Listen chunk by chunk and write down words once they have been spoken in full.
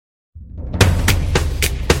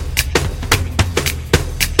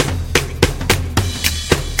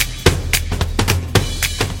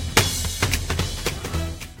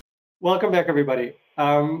Welcome back, everybody.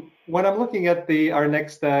 When I'm looking at the our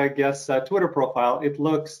next guest's Twitter profile,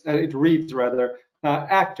 it reads rather,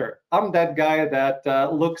 actor. I'm that guy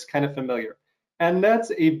that looks kind of familiar, and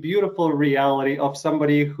that's a beautiful reality of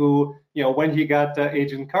somebody who, when he got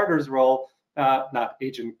Agent Carter's role, not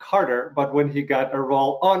Agent Carter, but when he got a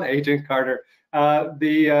role on Agent Carter, all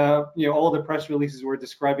the press releases were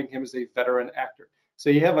describing him as a veteran actor. So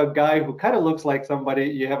you have a guy who kind of looks like somebody.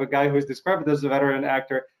 You have a guy who is described as a veteran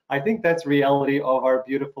actor. I think that's reality of our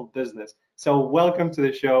beautiful business. So welcome to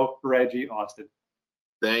the show, Reggie Austin.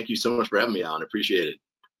 Thank you so much for having me on. Appreciate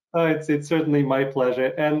it. It's certainly my pleasure.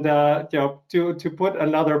 And to put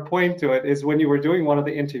another point to it is when you were doing one of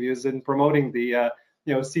the interviews and promoting the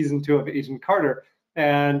season 2 of Agent Carter,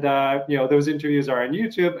 and those interviews are on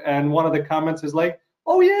YouTube, and one of the comments is like,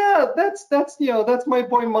 "Oh yeah, that's my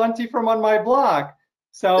boy Monty from On My Block."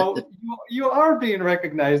 So you are being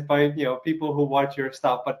recognized by people who watch your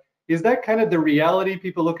stuff. But is that kind of the reality?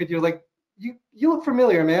 People look at you like you look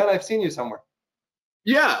familiar, man. I've seen you somewhere.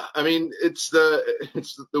 Yeah, I mean it's the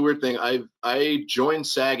weird thing. I joined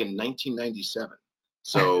SAG in 1997,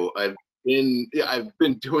 so I've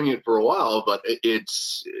been doing it for a while, but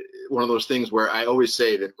it's one of those things where I always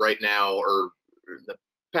say that right now or the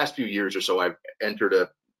past few years or so, I've entered a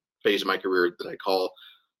phase of my career that I call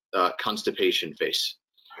constipation phase,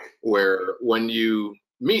 where when you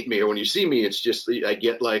meet me or when you see me, it's just I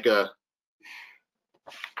get like a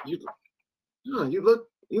you oh, you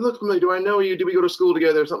look familiar. Do I know you? Did we go to school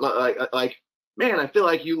together? Or something like man, I feel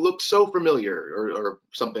like you look so familiar or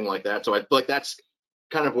something like that. So I feel like that's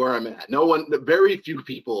kind of where I'm at. No one, very few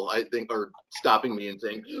people, I think, are stopping me and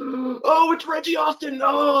saying, "Oh, it's Reggie Austin."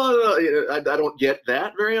 Oh, I don't get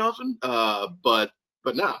that very often.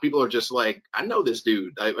 But now people are just like, "I know this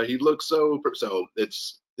dude. He looks so."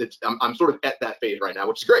 I'm sort of at that phase right now,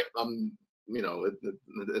 which is great.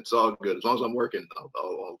 It's all good as long as I'm working.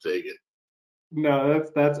 I'll take it. No,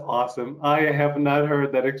 that's awesome. I have not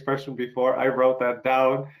heard that expression before. I wrote that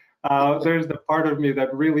down. There's the part of me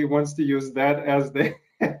that really wants to use that as the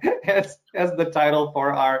as the title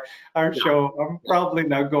for our Yeah. show. I'm probably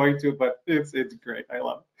not going to, but it's great. I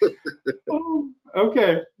love it. Oh,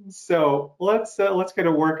 okay, so let's kind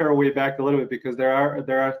of work our way back a little bit because there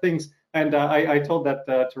are things, and I told that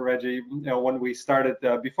to Reggie, when we started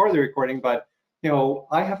before the recording, but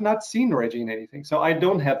I have not seen Reggie in anything, so I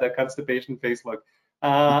don't have that constipation face look.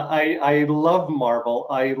 I love Marvel.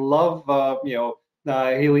 I love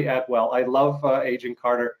Haley Atwell. I love Agent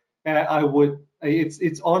Carter. I would.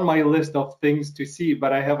 It's on my list of things to see,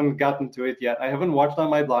 but I haven't gotten to it yet. I haven't watched On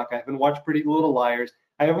My Block. I haven't watched Pretty Little Liars.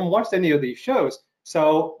 I haven't watched any of these shows.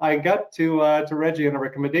 So I got to Reggie on a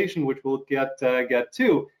recommendation, which we'll get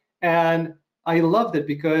to, and I loved it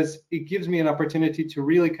because it gives me an opportunity to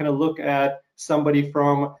really kind of look at somebody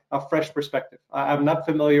from a fresh perspective. I'm not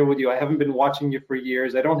familiar with you. I haven't been watching you for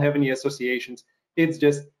years. I don't have any associations. It's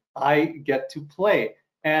just I get to play.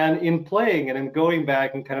 And in playing and in going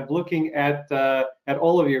back and kind of looking at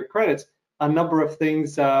all of your credits, a number of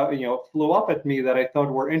things flew up at me that I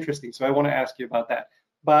thought were interesting. So I want to ask you about that.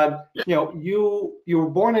 But you were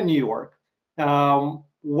born in New York.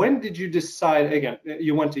 When did you decide? Again,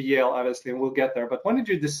 you went to Yale, obviously, and we'll get there. But when did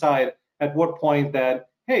you decide? At what point that,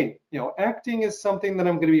 hey, acting is something that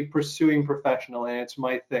I'm going to be pursuing professionally, and it's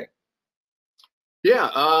my thing?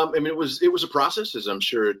 Yeah, I mean, it was a process, as I'm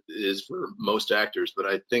sure it is for most actors. But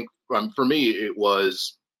I think for me, it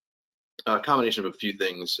was a combination of a few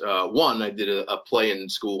things. One, I did a play in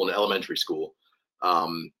school, in elementary school.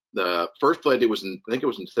 The first play I did I think it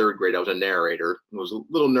was in third grade. I was a narrator. I was a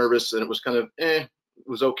little nervous, and it was kind of, it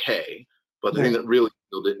was okay. But the thing Nice. that really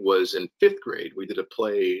killed it was in fifth grade. We did a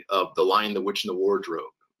play of The Lion, the Witch, and the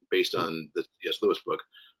Wardrobe, based on the C.S. Lewis book.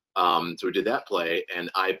 So we did that play,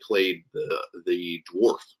 and I played the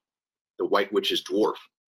dwarf, the White Witch's dwarf.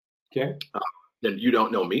 Okay. And you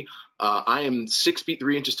don't know me. I am 6 feet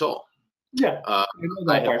 3 inches tall. Yeah, Uh, I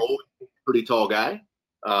know I that have part. always been a pretty tall guy.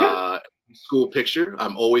 School picture,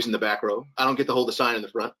 I'm always in the back row. I don't get to hold the sign in the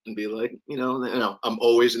front and be like, I'm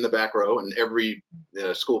always in the back row. And every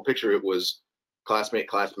school picture, it was classmate,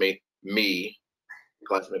 classmate, me,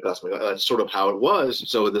 classmate, classmate. That's sort of how it was.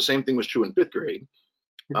 So the same thing was true in fifth grade.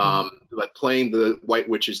 Like playing the White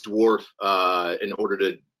Witch's dwarf in order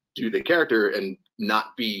to do the character and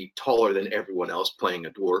not be taller than everyone else playing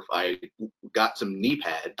a dwarf. I got some knee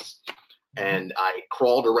pads and I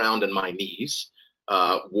crawled around on my knees,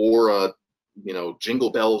 wore a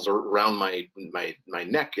jingle bells around my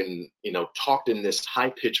neck, and talked in this high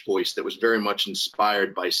pitched voice that was very much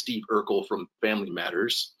inspired by Steve Urkel from Family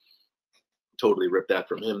Matters. Totally ripped that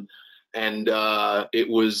from him, and it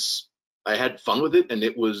was I had fun with it, and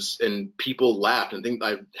and people laughed, and think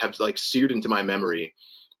I have like seared into my memory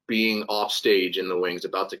being off stage in the wings,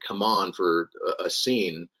 about to come on for a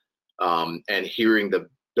scene, and hearing the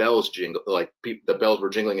bells jingle, like the bells were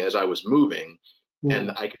jingling as I was moving, Yeah.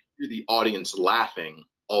 and I could hear the audience laughing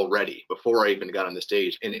already before I even got on the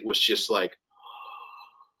stage, and it was just like,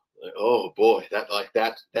 oh boy, that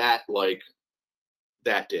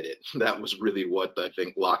did it. That was really what I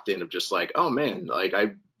think locked in, of just like, oh man, like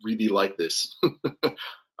I really like this.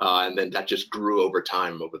 And then that just grew over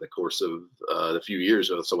time, over the course of the few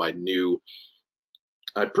years. So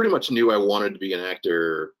I pretty much knew I wanted to be an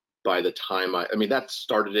actor by the time I mean, that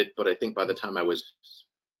started it, but I think by the time I was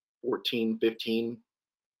 14, 15,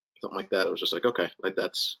 something like that, I was just like, okay, like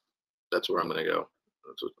that's where I'm going to go.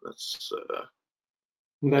 Yeah.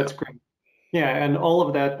 That's great. Yeah, and all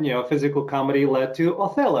of that, physical comedy led to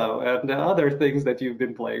Othello and other things that you've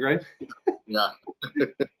been playing, right? Yeah.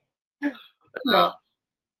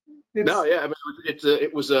 Yeah, No, it's yeah, I mean,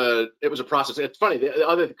 it was a process. It's funny. The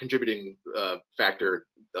other contributing factor,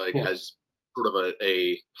 like, yeah. has sort of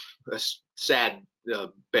a sad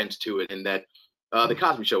bent to it, in that the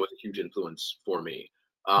Cosby Show was a huge influence for me.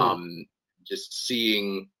 Yeah. Just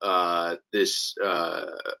seeing this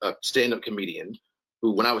a stand-up comedian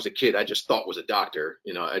who, when I was a kid, I just thought was a doctor.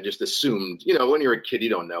 I just assumed, when you're a kid, you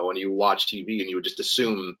don't know, and you watch TV, and you would just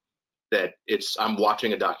assume that I'm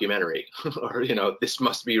watching a documentary, or this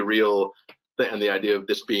must be real. And the idea of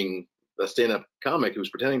this being a stand-up comic who's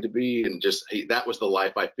pretending to be, and just, hey, that was the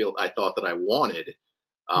life I thought that I wanted.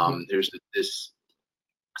 Mhm. There's this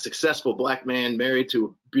successful black man married to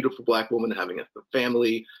a beautiful black woman, having a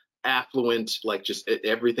family, affluent, like, just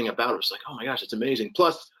everything about it was like, oh my gosh, it's amazing.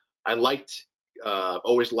 Plus, I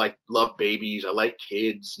always loved babies. I like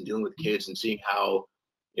kids and dealing with kids, and seeing how,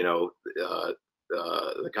 you know, uh,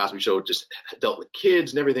 the Cosby Show just dealt with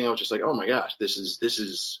kids and everything. I was just like, oh my gosh, this is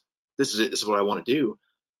it. This is what I want to do.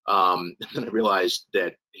 And then I realized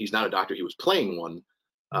that he's not a doctor; he was playing one.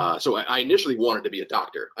 So I initially wanted to be a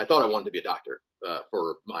doctor. I thought I wanted to be a doctor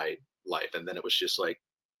for my life, and then it was just like,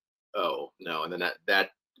 oh no. And then that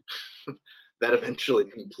that eventually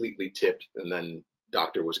completely tipped, and then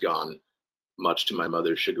doctor was gone, much to my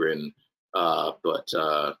mother's chagrin. But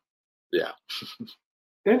yeah.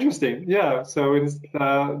 Interesting. Yeah. So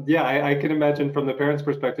yeah, I can imagine from the parents'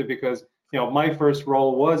 perspective, because my first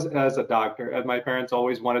role was as a doctor, and my parents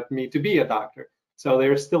always wanted me to be a doctor. So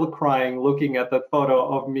they're still crying looking at that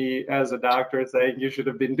photo of me as a doctor, saying you should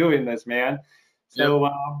have been doing this, man. Yep.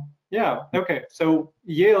 So yeah, okay. So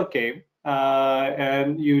Yale came,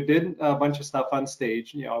 and you did a bunch of stuff on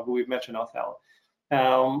stage. We've mentioned Othello.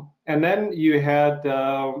 And then you had,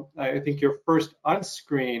 I think, your first on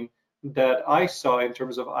screen that I saw in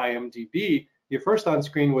terms of IMDb, your first on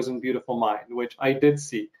screen was in Beautiful Mind, which I did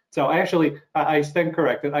see. So I stand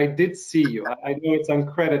corrected. I did see you. I know it's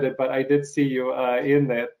uncredited, but I did see you in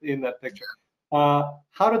that picture.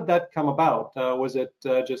 How did that come about? Was it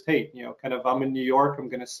just, hey, kind of, I'm in New York, I'm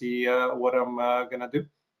going to see what I'm going to do?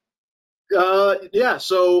 Yeah,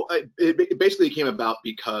 so it basically came about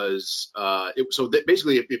because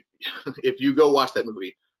basically, if you go watch that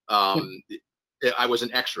movie, I was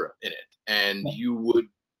an extra in it, and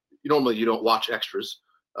normally you don't watch extras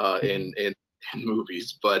in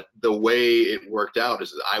movies, but the way it worked out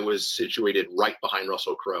is that I was situated right behind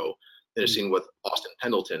Russell Crowe in a scene with Austin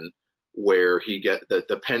Pendleton, where he get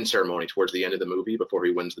the pen ceremony towards the end of the movie before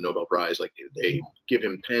he wins the Nobel Prize. Like, they give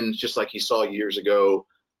him pens just like he saw years ago,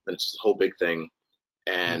 and it's a whole big thing.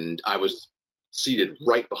 And I was seated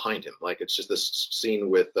right behind him. Like, it's just this scene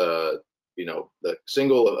with the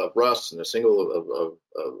single of Russ and the single of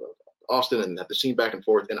Austin, and the scene back and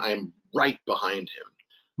forth, and I'm right behind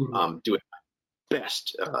him, doing my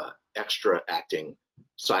best extra acting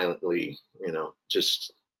silently,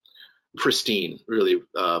 just pristine, really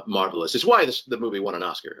marvelous. It's why the movie won an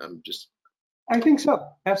Oscar. I think so.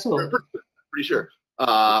 Absolutely. Pretty sure.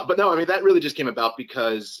 But no, I mean, that really just came about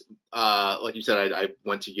because, like you said, I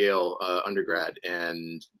went to Yale undergrad,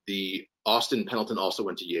 and the Austin Pendleton also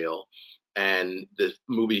went to Yale, and the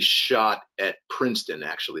movie shot at Princeton,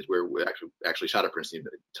 actually, where we actually shot at Princeton.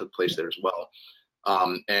 It took place there as well.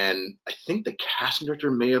 And I think the casting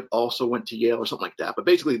director may have also went to Yale or something like that. But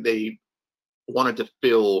basically, they wanted to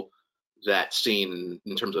fill that scene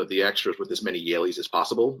in terms of the extras with as many Yaleys as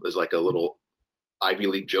possible, as like a little Ivy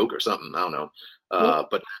League joke or something. I don't know. But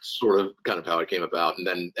that's sort of kind of how it came about. And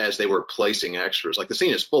then as they were placing extras, like, the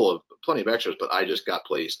scene is full of plenty of extras, but I just got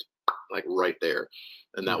placed like right there.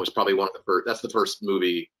 And that was probably that's the first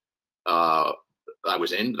movie I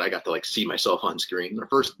was in that I got to like see myself on screen. The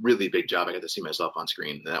first really big job I got to see myself on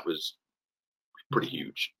screen. And that was pretty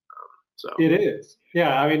huge. So It is.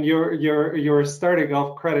 Yeah, I mean, you're starting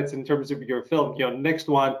off credits in terms of your film. Next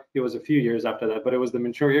one, it was a few years after that, but it was The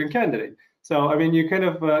Manchurian Candidate. So I mean, you kind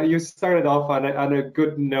of you started off on a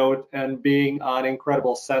good note and being on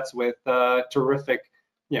incredible sets with terrific,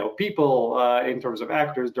 people in terms of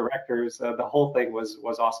actors, directors. The whole thing was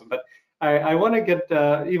awesome. But I want to get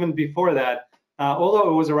even before that, although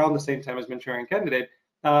it was around the same time as Manchurian Candidate.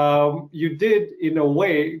 You did, in a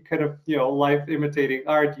way, kind of, life imitating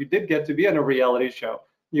art. You did get to be on a reality show.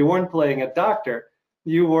 You weren't playing a doctor.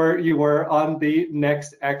 You were on the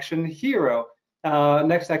Next Action Hero,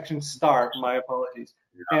 Next Action Star. My apologies.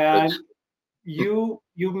 And you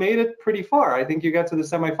made it pretty far. I think you got to the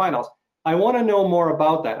semifinals. I want to know more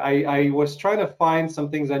about that. I was trying to find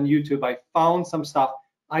some things on YouTube. I found some stuff.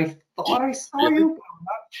 I thought I saw you, but I'm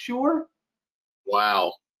not sure.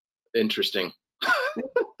 Wow, interesting.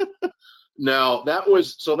 No,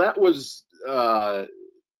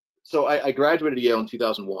 so I graduated Yale in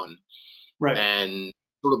 2001, Right. and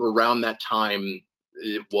sort of around that time,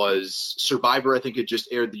 it was Survivor. I think it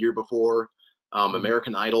just aired the year before.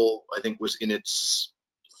 American Idol, I think, was in its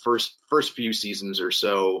first few seasons or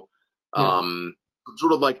so.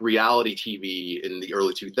 Sort of like reality TV in the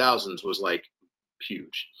early 2000s was like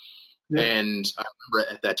huge. Yeah. And I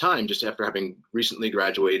remember at that time, just after having recently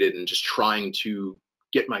graduated and just trying to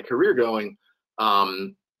get my career going,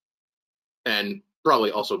 and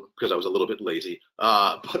probably also because I was a little bit lazy,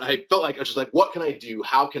 but I felt like I was just like, what can I do?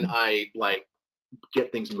 How can I like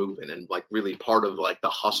get things moving? And like really part of like the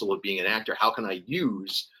hustle of being an actor, how can I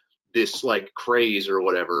use this like craze or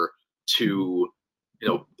whatever to,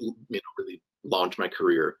 really launch my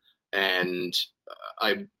career? And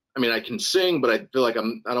I mean, I can sing, but I feel like I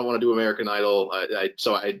don't want to do American Idol.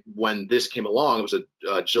 So when this came along, it was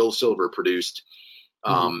a Joel Silver produced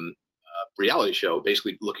reality show,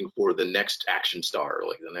 basically looking for the next action star,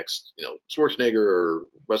 like the next, Schwarzenegger or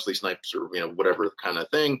Wesley Snipes or, whatever kind of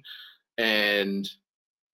thing. And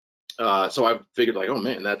so I figured like, oh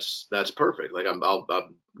man, that's perfect. Like I'll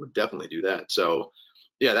would definitely do that. So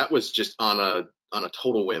yeah, that was just on a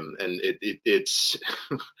total whim. And it's,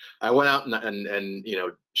 I went out and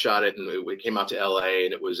shot it, and we came out to LA,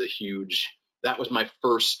 and it was that was my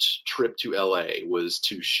first trip to LA, was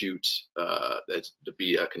to shoot, to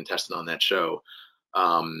be a contestant on that show.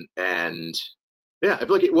 And yeah, I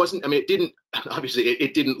feel like it didn't, obviously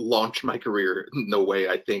it didn't launch my career in the way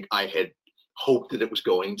I think I had hoped that it was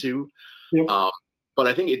going to. Yep. But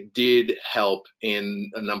I think it did help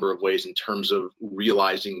in a number of ways in terms of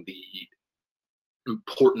realizing the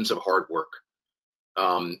importance of hard work.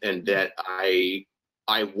 And that I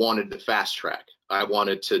wanted the fast track. I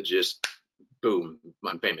wanted to just, boom,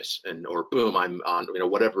 I'm famous, or boom, I'm on,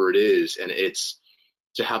 whatever it is. And it's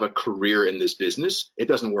to have a career in this business. It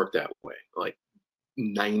doesn't work that way, like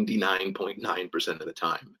 99.9% of the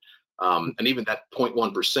time. And even that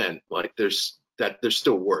 0.1%, like there's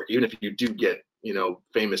still work. Even if you do get,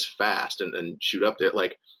 famous fast and shoot up there,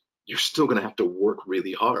 like you're still going to have to work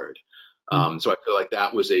really hard. So I feel like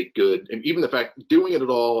that was a good, and even the fact doing it at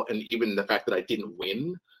all, and even the fact that I didn't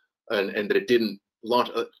win and that it didn't launch,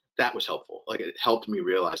 that was helpful. Like it helped me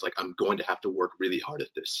realize like I'm going to have to work really hard at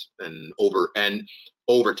this, and over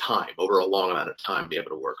time, over a long amount of time, be able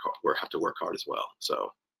to have to work hard as well.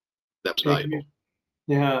 So that's valuable.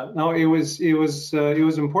 Yeah, no, it was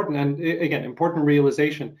important, and again, important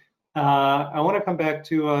realization. I want to come back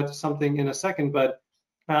to something in a second, but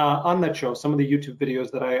on that show, some of the YouTube videos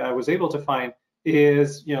that I was able to find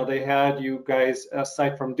is, they had you guys,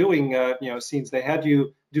 aside from doing, scenes, they had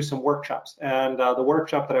you do some workshops. And the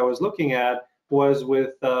workshop that I was looking at was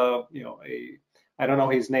with, I don't know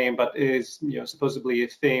his name, but is, supposedly a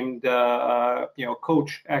famed, acting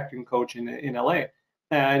coach in LA.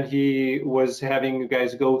 And he was having you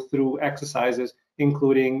guys go through exercises,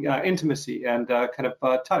 including intimacy and kind of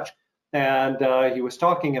touch. And he was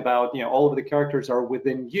talking about, all of the characters are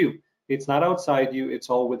within you. It's not outside you, it's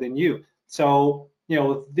all within you. So,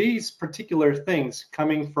 these particular things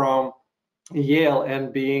coming from Yale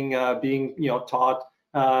and being taught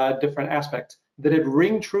different aspects, did it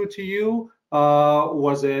ring true to you?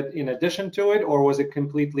 Was it in addition to it, or was it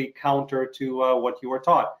completely counter to what you were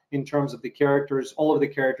taught in terms of the characters, all of the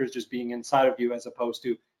characters just being inside of you, as opposed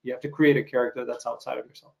to you have to create a character that's outside of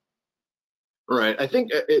yourself? Right. I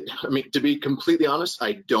think I mean, to be completely honest,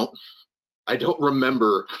 I don't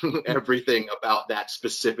remember everything about that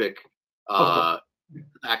specific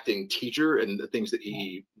acting teacher and the things that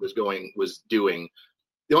he was doing.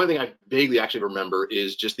 The only thing I vaguely actually remember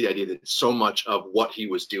is just the idea that so much of what he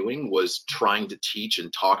was doing was trying to teach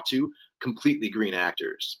and talk to completely green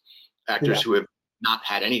actors who have not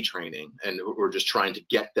had any training, and we're just trying to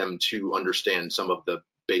get them to understand some of the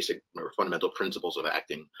basic or fundamental principles of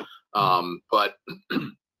acting. But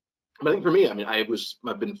I think for me, I mean,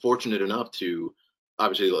 I've been fortunate enough to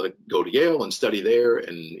obviously go to Yale and study there,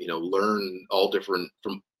 and learn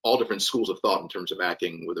from all different schools of thought in terms of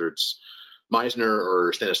acting, whether it's Meisner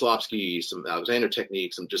or Stanislavski, some Alexander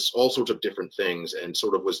techniques, and just all sorts of different things, and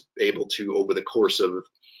sort of was able to, over the course of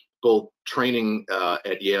both training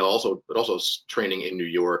at Yale, but also training in New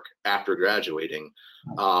York after graduating,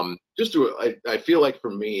 I feel like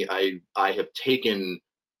for me, I have taken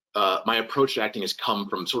my approach to acting has come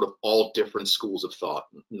from sort of all different schools of thought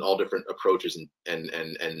and all different approaches and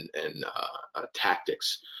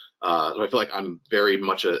tactics. So I feel like I'm very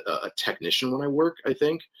much a technician when I work, I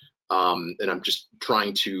think. And I'm just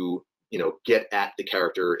trying to, get at the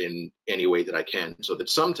character in any way that I can, so that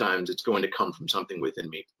sometimes it's going to come from something within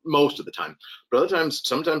me, most of the time. But other times,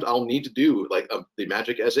 sometimes I'll need to do like the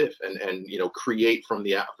magic as if, and create from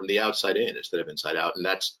the outside in instead of inside out. And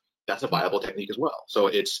that's a viable technique as well. So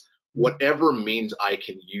it's whatever means I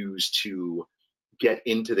can use to get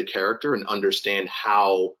into the character and understand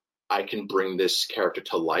how I can bring this character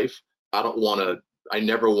to life. I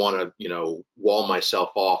never want to, wall myself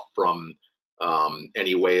off from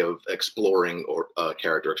any way of exploring or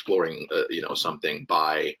character exploring, something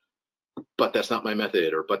but that's not my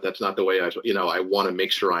method, but that's not the way I want to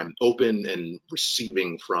make sure I'm open and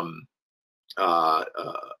receiving from,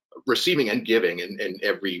 receiving and giving in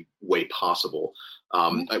every way possible.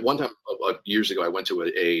 One time years ago, I went to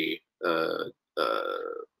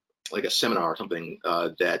like a seminar or something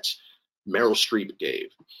that Meryl Streep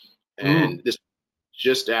gave, and this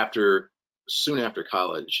just soon after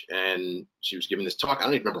college, and she was giving this talk. I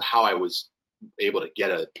don't even remember how I was able to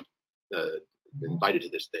get invited to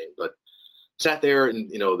this thing, but sat there, and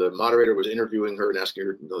the moderator was interviewing her and asking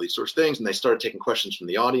her all these sorts of things, and they started taking questions from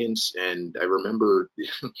the audience. And I remember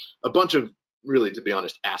a bunch of, really, to be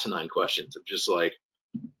honest, asinine questions of just like,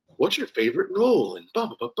 what's your favorite role, and blah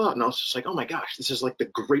blah blah blah. And I was just like, oh my gosh, this is like the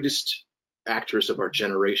greatest actress of our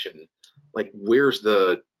generation. Like, where's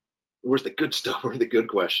the good stuff? Where are the good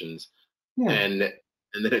questions? Yeah. And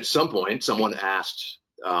then at some point, someone asked,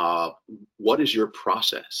 what is your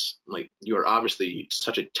process? Like, you are obviously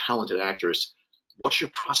such a talented actress. What's your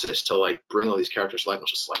process to like bring all these characters to life? I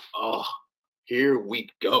was just like, oh, here we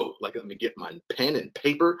go. Like, let me get my pen and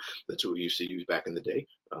paper. That's what we used to use back in the day,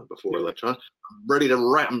 before electronics. I'm ready to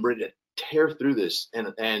write. I'm ready to tear through this.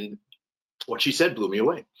 And what she said blew me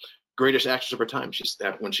away. Greatest actress of her time.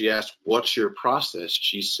 When she asked, what's your process?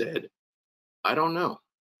 She said, I don't know.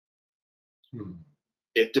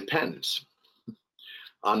 It depends.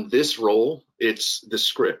 On this role, it's the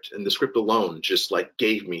script, and the script alone just like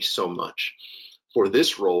gave me so much. For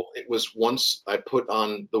this role, it was once I put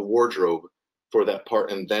on the wardrobe for that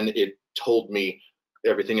part, and then it told me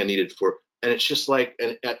everything I needed for, and it's just like,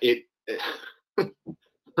 and it I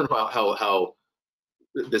don't know how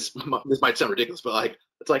this might sound ridiculous, but like,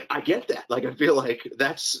 it's like, I get that. Like, I feel like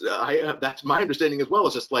that's my understanding as well.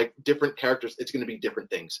 It's just like different characters. It's going to be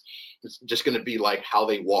different things. It's just going to be like how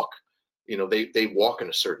they walk. They walk in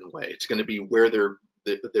a certain way. It's going to be where they're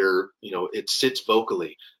it sits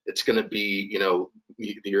vocally. It's going to be,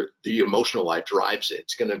 the emotional life drives it.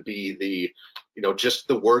 It's going to be the, just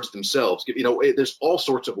the words themselves. There's all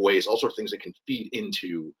sorts of ways, all sorts of things that can feed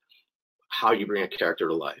into how you bring a character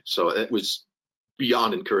to life. So it was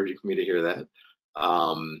beyond encouraging for me to hear that.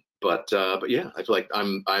 But yeah, I feel like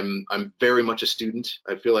I'm very much a student.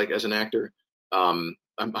 I feel like as an actor, I'm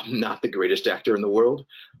not the greatest actor in the world,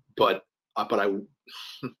 but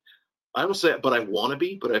I will say, but I want to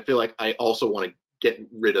be. But I feel like I also want to get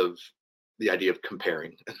rid of the idea of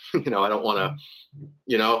comparing. I don't want to.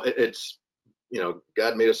 It's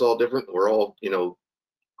God made us all different. We're all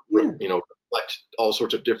reflect all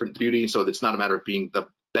sorts of different beauty. So it's not a matter of being the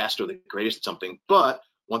best or the greatest at something. But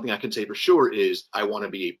one thing I can say for sure is I want to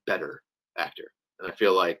be a better actor, and I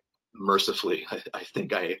feel like mercifully, I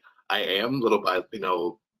think I am, little by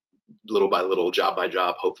little, job by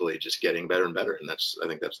job, hopefully just getting better and better. And I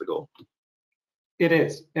think that's the goal. It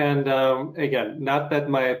is. And again, not that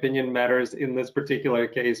my opinion matters in this particular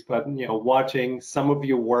case, but watching some of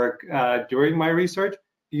your work during my research,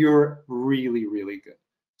 you're really, really good.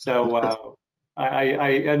 So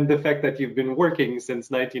and the fact that you've been working since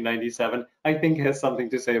 1997, I think has something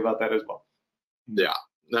to say about that as well. Yeah.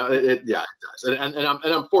 No, it does, and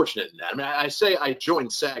I'm fortunate in that. I mean, I say I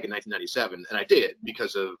joined SAG in 1997, and I did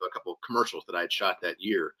because of a couple of commercials that I had shot that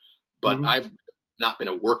year. But I've not been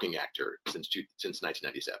a working actor since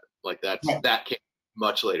 1997. Like that came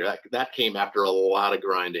much later. That came after a lot of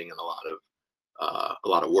grinding and a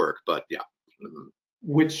lot of work. But yeah,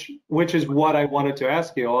 which is what I wanted to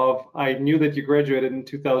ask you of. I knew that you graduated in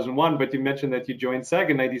 2001, but you mentioned that you joined SAG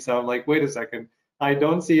in 97. Like, wait a second, I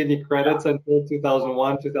don't see any credits until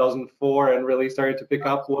 2001, 2004, and really started to pick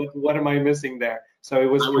up. What am I missing there? So it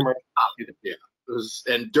was commercial. Yeah, it was,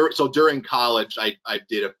 and so during college, I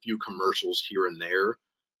did a few commercials here and there,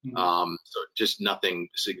 so just nothing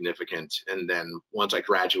significant. And then once I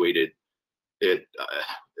graduated,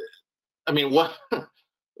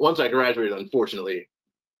 once I graduated, unfortunately,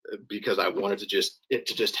 because I wanted it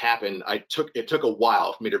to just happen, it took a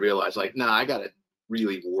while for me to realize, like, nah, I gotta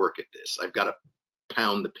really work at this. I've got to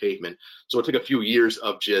pound the pavement. So it took a few years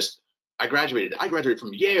of just, I graduated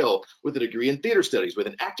from Yale with a degree in theater studies with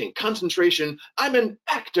an acting concentration. I'm an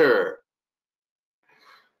actor.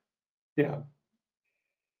 Yeah.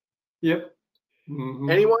 Yep.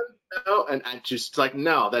 Anyone? No, and I just like,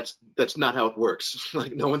 no, that's not how it works.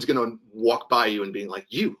 Like, no one's gonna walk by you and being like,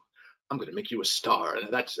 I'm gonna make you a star.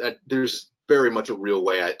 And there's very much a real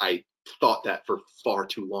way. I thought that for far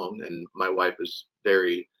too long, and my wife is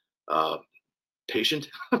very patient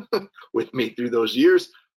with me through those years.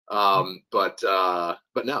 But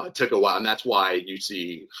no, it took a while, and that's why you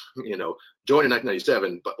see, joined in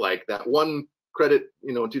 1997, but like that one credit,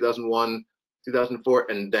 in 2001, 2004,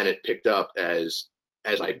 and then it picked up as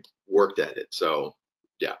I worked at it. So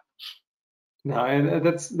yeah. No, and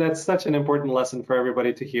that's such an important lesson for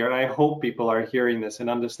everybody to hear. And I hope people are hearing this and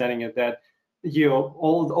understanding it, that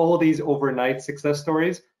all these overnight success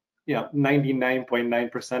stories,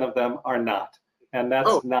 99.9% of them are not. And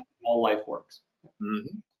that's not how life works.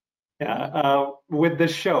 Mm-hmm. Yeah. With the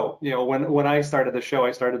show, when I started the show,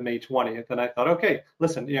 I started May 20th, and I thought, okay,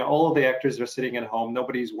 listen, all of the actors are sitting at home,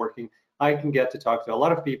 nobody's working. I can get to talk to a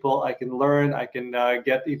lot of people. I can learn. I can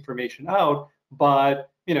get the information out. But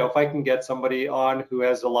if I can get somebody on who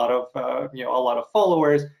has a lot of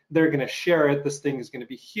followers, they're going to share it. This thing is going to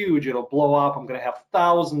be huge. It'll blow up. I'm going to have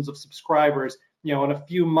thousands of subscribers, in a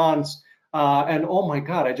few months. And oh my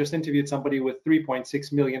God, I just interviewed somebody with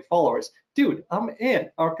 3.6 million followers. Dude, I'm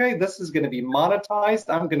in. Okay, this is going to be monetized.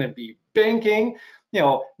 I'm going to be banking.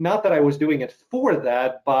 Not that I was doing it for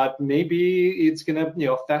that, but maybe it's going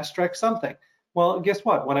to, fast track something. Well, guess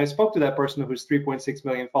what? When I spoke to that person who's 3.6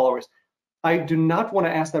 million followers, I do not want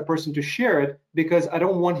to ask that person to share it, because I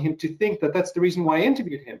don't want him to think that that's the reason why I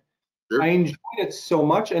interviewed him. Sure. I enjoyed it so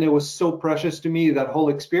much, and it was so precious to me, that whole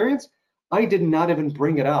experience. I did not even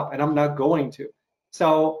bring it up, and I'm not going to.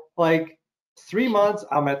 So like 3 months,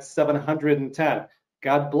 I'm at 710.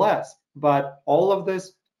 God bless. But all of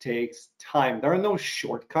this takes time. There are no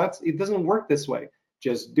shortcuts. It doesn't work this way.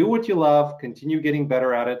 Just do what you love, continue getting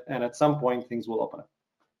better at it, and at some point things will open up.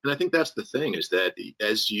 And I think that's the thing, is that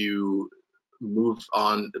as you move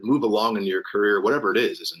along in your career, whatever it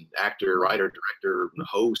is, as an actor, writer, director,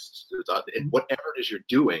 host, whatever it is you're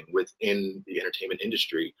doing within the entertainment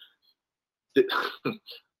industry,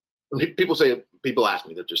 people ask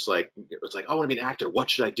me, they're just like, it's like, oh, I want to be an actor.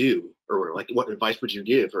 What should I do? Or like, what advice would you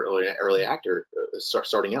give for early actor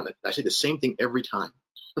starting out? I say the same thing every time.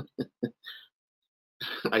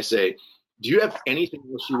 I say, do you have anything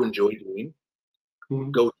else you enjoy doing?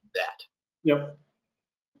 Mm-hmm. Go do that. Yep.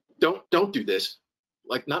 Don't do this,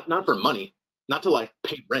 like not for money, not to like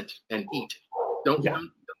pay rent and eat. Don't do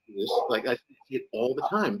this. Like, I see it all the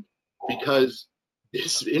time, because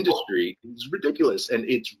this industry is ridiculous, and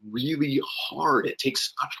it's really hard. It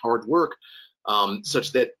takes such hard work,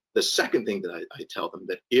 such that the second thing that I tell them,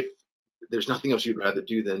 that if there's nothing else you'd rather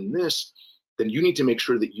do than this, then you need to make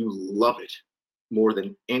sure that you love it more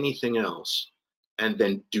than anything else, and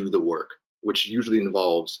then do the work, which usually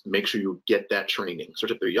involves make sure you get that training. So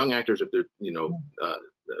if they're young actors, if they're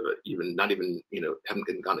even not even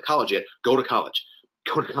haven't gone to college yet, go to college.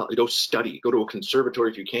 Go study, go to a conservatory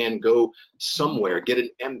if you can, go somewhere, get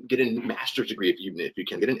a master's degree if you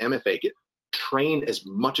can, get an MFA, train as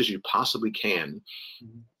much as you possibly can,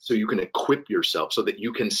 so you can equip yourself so that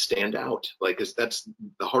you can stand out. Like, 'cause that's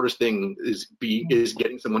the hardest thing, is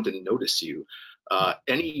getting someone to notice you.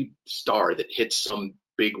 Any star that hits some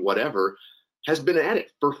big whatever has been at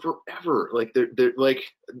it for forever. Like they're like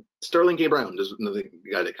Sterling K. Brown is another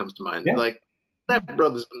guy that comes to mind. Yeah. Like, that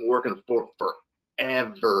brother's been working for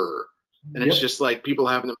forever, and it's just like people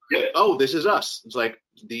having them, oh, this is us. It's like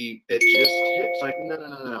it just hits like,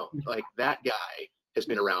 no. Like, that guy has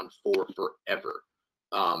been around for forever.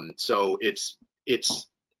 So it's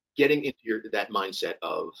getting into that mindset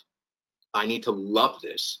of, I need to love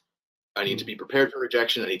this. I need to be prepared for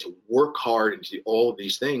rejection. I need to work hard and do all of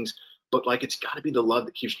these things. But like, it's got to be the love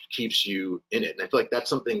that keeps you in it. And I feel like that's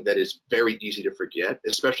something that is very easy to forget,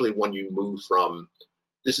 especially when you move from,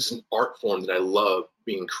 this is an art form that I love,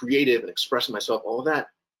 being creative and expressing myself, all of that,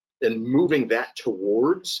 and moving that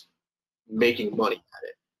towards making money at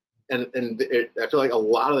it. I feel like a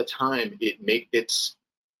lot of the time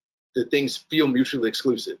the things feel mutually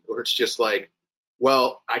exclusive, or it's just like,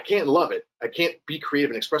 well, I can't love it. I can't be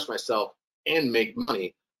creative and express myself and make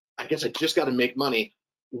money. I guess I just got to make money.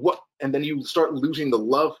 And then you start losing the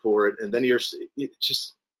love for it, and then it's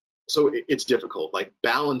difficult. Like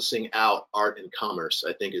balancing out art and commerce,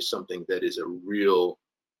 I think, is something that is a real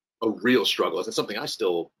struggle. It's something I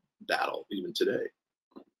still battle even today.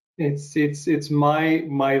 It's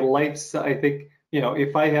my life's, I think,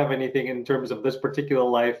 if I have anything in terms of this particular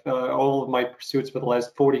life, all of my pursuits for the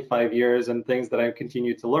last 45 years and things that I've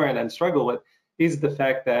continued to learn and struggle with is the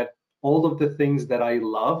fact that all of the things that I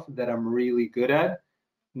love, that I'm really good at,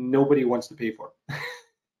 nobody wants to pay for.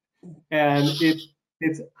 And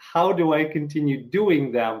it's how do I continue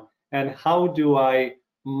doing them, and how do I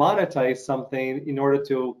monetize something in order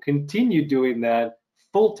to continue doing that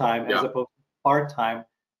full time as opposed to part time.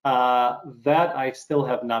 That I still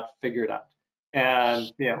have not figured out.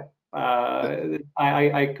 And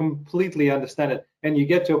I completely understand it. And you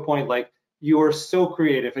get to a point like you're so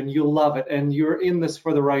creative and you love it and you're in this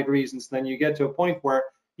for the right reasons. Then you get to a point where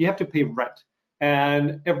you have to pay rent,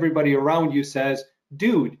 and everybody around you says,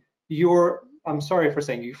 dude, I'm sorry for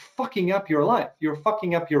saying, you're fucking up your life. You're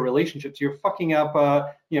fucking up your relationships. You're fucking up,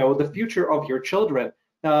 the future of your children.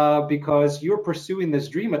 Because you're pursuing this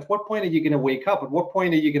dream. At what point are you going to wake up? At what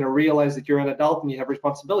point are you going to realize that you're an adult and you have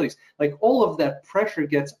responsibilities? Like all of that pressure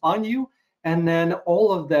gets on you, and then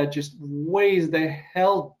all of that just weighs the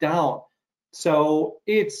hell down. So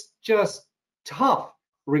it's just tough,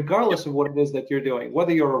 regardless of what it is that you're doing,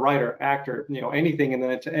 whether you're a writer, actor, anything in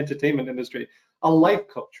the entertainment industry, a life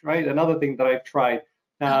coach, right? Another thing that I've tried.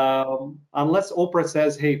 Unless Oprah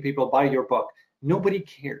says, hey, people, buy your book, nobody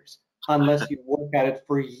cares. Unless you work at it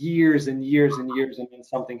for years and years and years, and then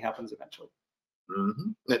something happens eventually.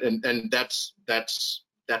 Mm-hmm. And that's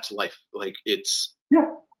life. Like it's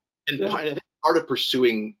And part of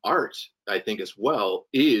pursuing art, I think, as well,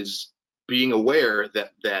 is being aware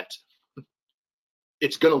that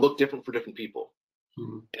it's going to look different for different people.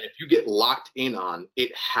 Mm-hmm. And if you get locked in on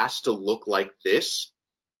it has to look like this,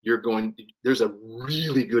 there's a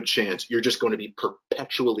really good chance you're just going to be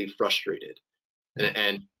perpetually frustrated.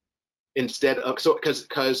 And instead of,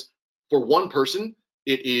 because for one person,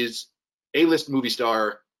 it is A-list movie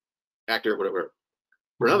star, actor, whatever.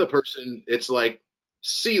 For another person, it's like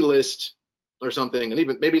C-list or something, and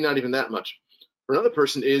even maybe not even that much. For another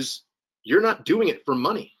person is, you're not doing it for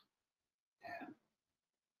money.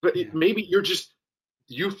 But maybe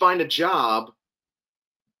you find a job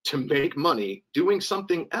to make money doing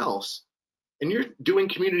something else, and you're doing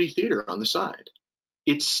community theater on the side.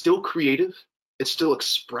 It's still creative. It's still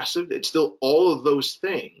expressive. It's still all of those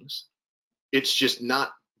things. It's just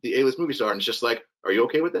not the A-list movie star. And it's just like, are you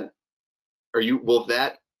okay with that?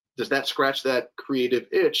 Does that scratch that creative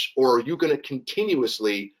itch? Or are you going to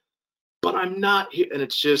continuously, but I'm not here? And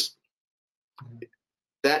it's just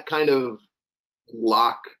that kind of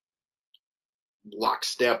lockstep,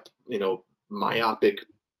 myopic,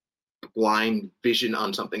 blind vision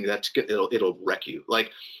on something it'll wreck you. Like,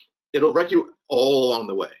 it'll wreck you all along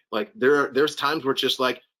the way. Like there's times where it's just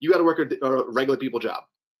like, you got to work a regular people job.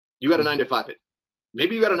 You got a 9 to 5 it.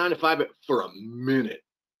 Maybe you got a 9 to 5 it for a minute.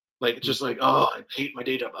 Like, it's just like, oh, I hate my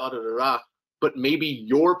day job. But maybe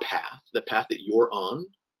your path, the path that you're on,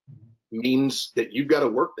 means that you've got to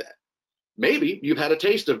work that. Maybe you've had a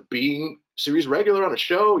taste of being series regular on a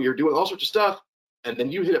show. You're doing all sorts of stuff, and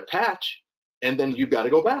then you hit a patch, and then you've got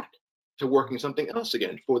to go back to working something else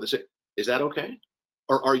again for the sake. Is that okay?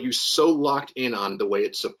 Or are you so locked in on the way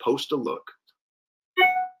it's supposed to look?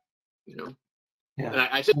 Yeah. And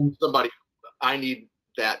I said to somebody, I need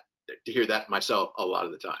that to hear that myself a lot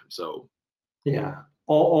of the time. So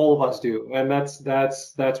all of us do, and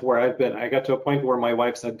that's where I've been. I got to a point where my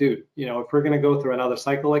wife said, dude, if we're going to go through another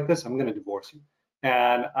cycle like this, I'm going to divorce you.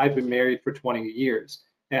 And I've been married for 20 years,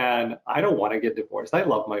 and I don't want to get divorced. I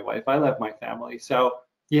love my wife. I love my family. So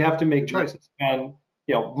you have to make choices. And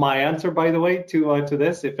my answer, by the way, to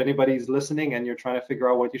this, if anybody's listening and you're trying to figure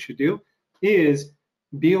out what you should do, is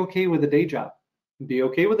be okay with a day job. Be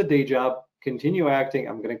okay with a day job. Continue acting.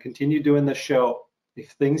 I'm going to continue doing the show.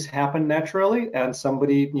 If things happen naturally and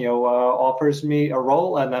somebody offers me a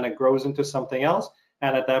role and then it grows into something else,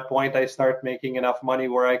 and at that point I start making enough money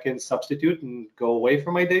where I can substitute and go away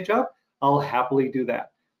from my day job, I'll happily do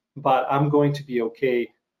that. But I'm going to be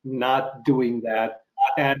okay not doing that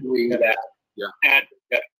and doing that.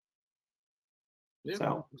 Yeah.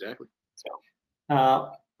 So exactly.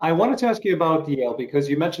 So I wanted to ask you about Yale because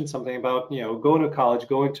you mentioned something about, going to college,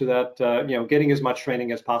 going to that, getting as much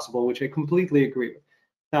training as possible, which I completely agree with.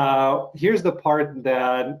 Here's the part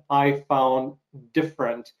that I found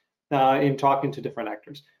different in talking to different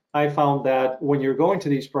actors. I found that when you're going to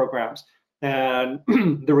these programs and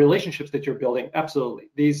the relationships that you're building, absolutely,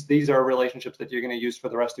 these are relationships that you're going to use for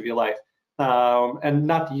the rest of your life, and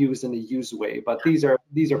not use in a use way, but these are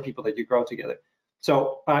people that you grow together.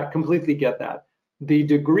 So I completely get that. The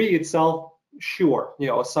degree itself, sure,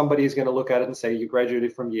 somebody is going to look at it and say you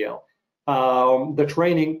graduated from Yale. The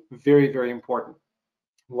training, very, very important.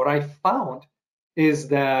 What I found is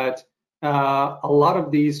that a lot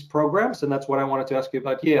of these programs, and that's what I wanted to ask you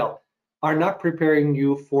about Yale, are not preparing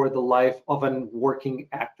you for the life of a working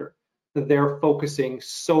actor. They're focusing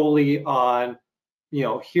solely on,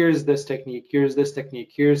 here's this technique,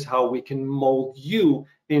 here's how we can mold you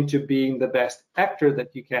into being the best actor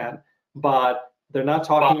that you can. But they're not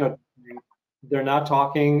talking. They're not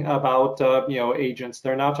talking about agents.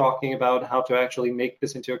 They're not talking about how to actually make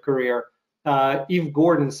this into a career. Eve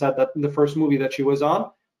Gordon said that in the first movie that she was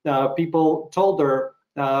on, people told her,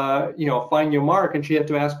 find your mark, and she had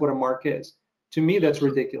to ask what a mark is. To me, that's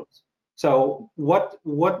ridiculous. So what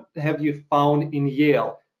have you found in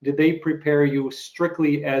Yale? Did they prepare you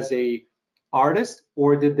strictly as a artist,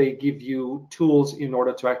 or did they give you tools in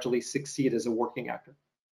order to actually succeed as a working actor?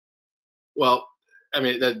 Well, I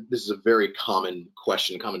mean, this is a very common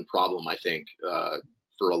question, common problem, I think,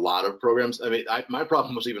 for a lot of programs. I mean, my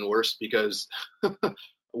problem was even worse because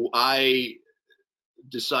I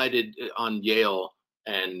decided on Yale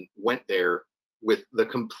and went there with the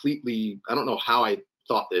completely, I don't know how I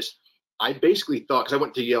thought this. I basically thought, because I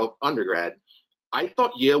went to Yale undergrad, I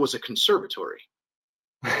thought Yale was a conservatory.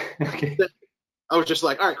 Okay. I was just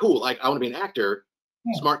like, all right, cool. Like, I want to be an actor,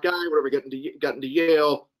 smart guy, whatever, got into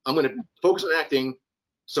Yale. I'm going to focus on acting.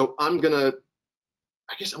 So I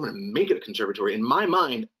guess I'm going to make it a conservatory. In my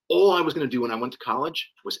mind, all I was going to do when I went to college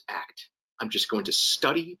was act. I'm just going to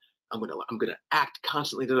study. I'm going to act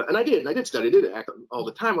constantly. And I did study. I did act all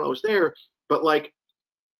the time when I was there. But like,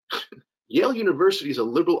 Yale University is a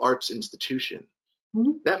liberal arts institution.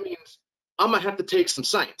 Mm-hmm. That means I'm going to have to take some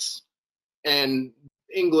science and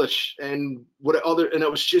English and what other, and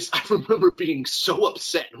I remember being so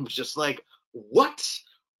upset. I was just like, what?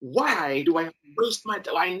 Why do I have to waste my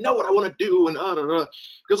time? I know what I want to do, and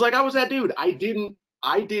because like I was that dude. I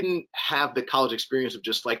didn't have the college experience of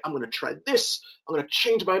just like, I'm gonna try this, I'm gonna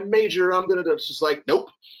change my major, it's just like, nope.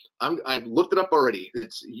 I've looked it up already.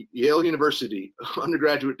 It's Yale University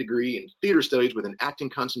undergraduate degree in theater studies with an acting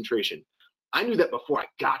concentration. I knew that before I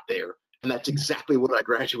got there. And that's exactly what I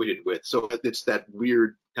graduated with. So it's that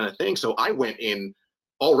weird kind of thing. So I went in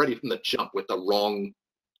already from the jump with the wrong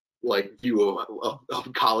view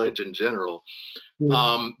of college in general.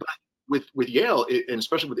 Yeah. But with Yale, and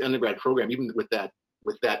especially with the undergrad program, even with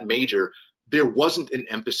that major, there wasn't an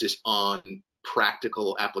emphasis on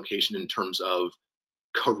practical application in terms of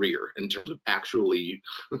career, in terms of actually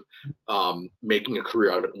making a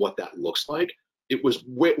career out of it and what that looks like. It was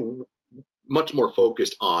much more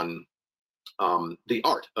focused on the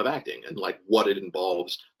art of acting and like what it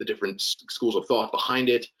involves, the different schools of thought behind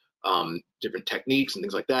it, different techniques and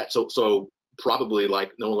things like that. So probably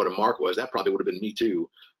like knowing what a mark was, that probably would have been me too,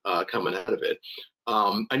 coming out of it.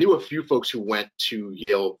 I knew a few folks who went to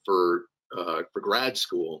Yale for grad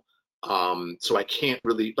school. So I can't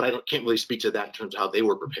really speak to that in terms of how they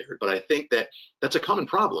were prepared. But I think that that's a common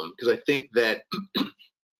problem because I think that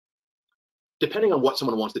depending on what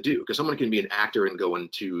someone wants to do, because someone can be an actor and go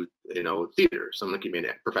into theater, someone can be an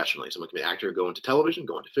professionally, someone can be an actor and go into television,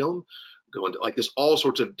 go into film, go into like there's all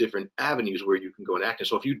sorts of different avenues where you can go and act. And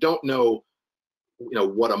so if you don't know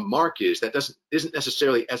what a mark is, that isn't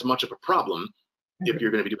necessarily as much of a problem if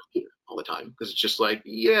you're going to be doing theater all the time, because it's just like,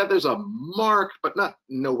 yeah, there's a mark, but not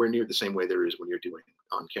nowhere near the same way there is when you're doing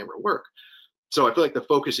on camera work. So I feel like the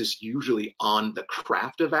focus is usually on the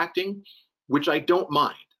craft of acting, which I don't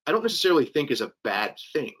mind. I don't necessarily think is a bad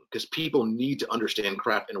thing because people need to understand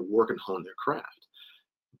craft and work and hone their craft.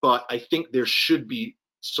 But I think there should be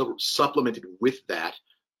supplemented with that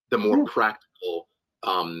the more practical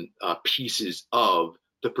pieces of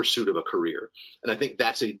the pursuit of a career. And I think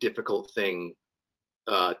that's a difficult thing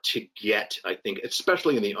to get, I think,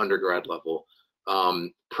 especially in the undergrad level,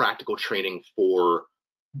 practical training for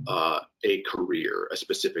a career, a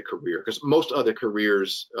specific career. Because most other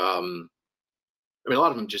careers, a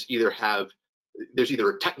lot of them just there's either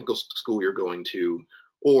a technical school you're going to,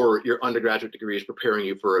 or your undergraduate degree is preparing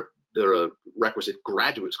you for the requisite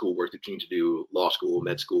graduate school work that you need to do, law school,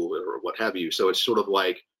 med school, or what have you. So it's sort of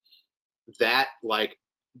like that, like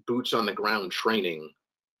boots on the ground training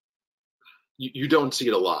you don't see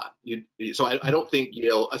it a lot. So I don't think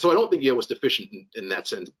Yale. So I don't think Yale was deficient in that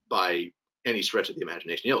sense by any stretch of the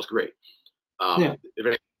imagination. Yale was great. Yeah.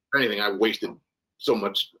 If anything, I wasted so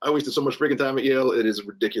much. I wasted so much freaking time at Yale. It is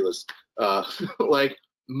ridiculous. Like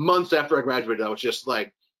months after I graduated, I was just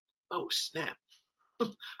like, oh snap,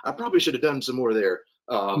 I probably should have done some more there.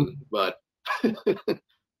 But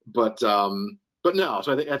but no.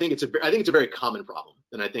 So I think it's a very common problem,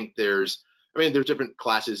 and I think there's different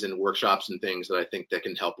classes and workshops and things that I think that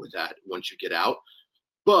can help with that once you get out.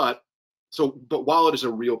 But while it is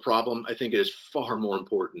a real problem, I think it is far more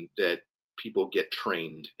important that people get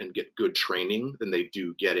trained and get good training than they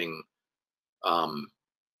do getting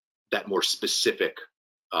that more specific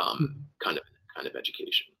kind of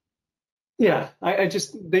education. Yeah, I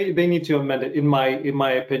just they need to amend it. In my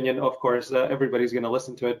opinion, of course, everybody's going to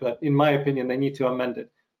listen to it, but in my opinion, they need to amend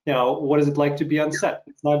it. You know, what is it like to be on set?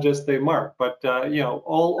 It's not just the mark, but you know,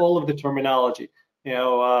 all of the terminology. You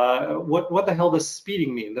know, what the hell does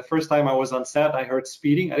speeding mean? The first time I was on set, I heard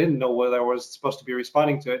speeding. I didn't know whether I was supposed to be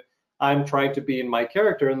responding to it. I'm trying to be in my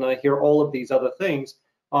character, and then I hear all of these other things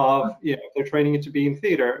of, you know, they're training you to be in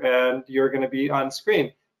theater, and you're going to be on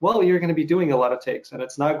screen. Well, you're going to be doing a lot of takes, and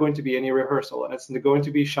it's not going to be any rehearsal, and it's going to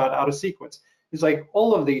be shot out of sequence. It's like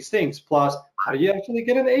all of these things, plus how do you actually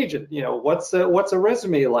get an agent? You know, what's a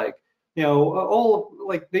resume like? You know, all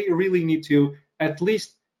like they really need to at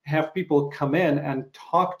least have people come in and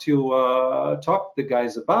talk to the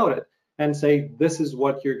guys about it and say, this is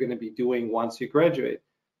what you're going to be doing once you graduate.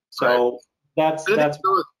 So that's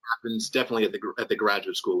happens definitely at the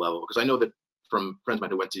graduate school level, because I know that from friends of mine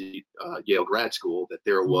who went to Yale grad school that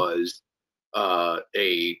there was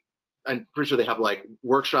I'm pretty sure they have like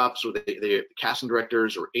workshops where they casting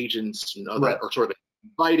directors or agents and other are sort of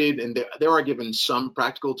invited, and they are given some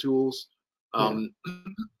practical tools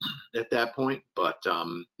at that point. But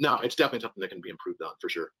no, it's definitely something that can be improved on for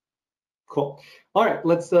sure. Cool. All right,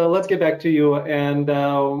 let's get back to you. And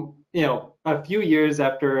you know, a few years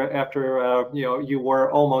after you know, you were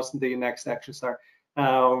almost the next action star,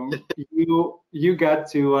 you got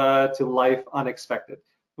to Life Unexpected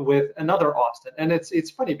with another Austin. And it's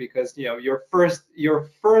funny because, you know, your first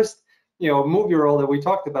you know, movie role that we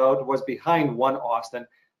talked about was behind one Austin.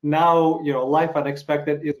 Now, you know, Life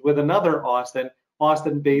Unexpected is with another Austin.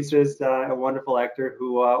 Austin Bates is a wonderful actor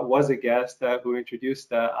who was a guest who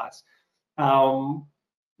introduced us.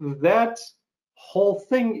 That whole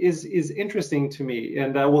thing is interesting to me,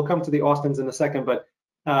 and we'll come to the Austins in a second. But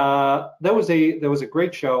there was a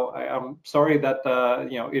great show. I'm sorry that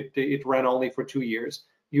you know, it ran only for 2 years.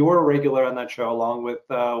 You were a regular on that show along with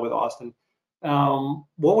Austin.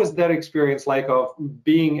 What was that experience like of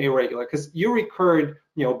being a regular? Because you recurred,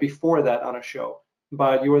 you know, before that on a show,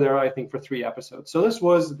 but you were there, I think, for 3 episodes. So this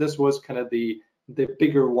was kind of the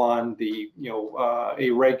bigger one, the, you know, a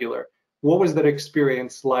regular. What was that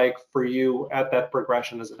experience like for you at that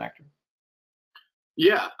progression as an actor?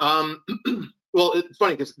 Yeah. Well, it's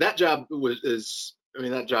funny because that job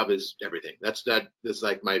that job is everything. That is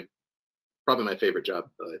like probably my favorite job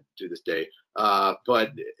to this day.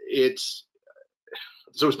 But it's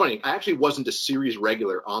funny. I actually wasn't a series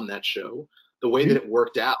regular on that show. The way that it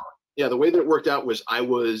worked out, was I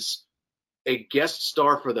was a guest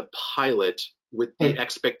star for the pilot with the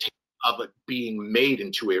expectation of it being made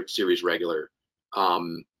into a series regular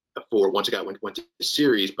for once it went to the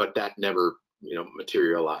series, but that never, you know,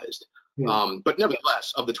 materialized. But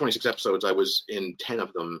nevertheless, of the 26 episodes, I was in 10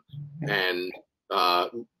 of them, and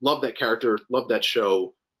love that character, love that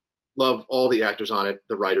show, love all the actors on it,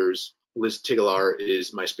 the writers. Liz Tigelaar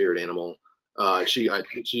is my spirit animal. She's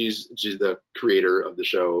the creator of the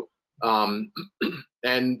show,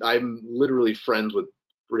 and I'm literally friends with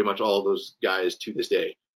pretty much all of those guys to this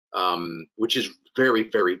day, which is very,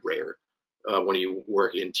 very rare when you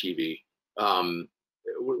work in TV.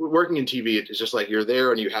 Working in TV, it's just like you're there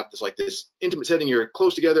and you have this intimate setting, you're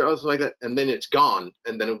close together, all like that, and then it's gone,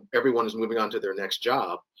 and then everyone is moving on to their next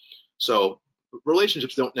job. So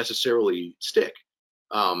relationships don't necessarily stick,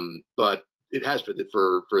 but it has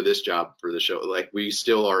for this job, for the show. Like, we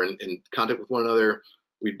still are in contact with one another.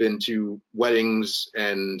 We've been to weddings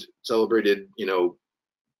and celebrated, you know,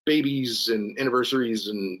 babies and anniversaries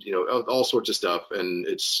and, you know, all sorts of stuff, and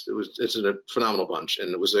it's a phenomenal bunch,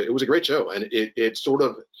 and it was a great show, and it sort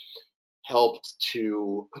of helped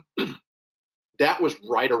to that was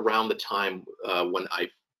right around the time when I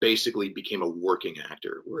basically became a working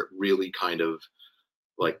actor, where it really kind of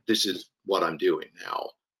like, this is what I'm doing now.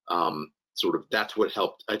 Sort of that's what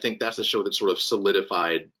helped. I think that's the show that sort of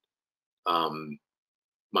solidified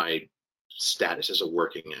my status as a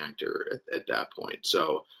working actor at that point.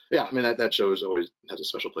 So yeah, I mean, that show always has a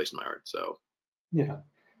special place in my heart. So Yeah.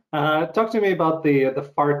 Talk to me about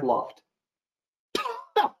the fart loft.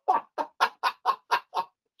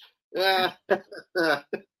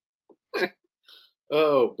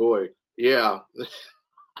 Oh boy, yeah.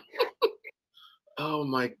 Oh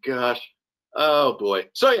my gosh. Oh boy.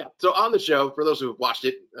 So yeah. So on the show, for those who have watched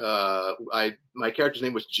it, my character's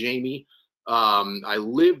name was Jamie. I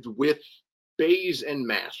lived with Baze and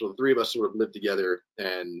Matt, so the three of us sort of lived together,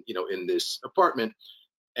 and in this apartment.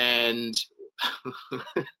 And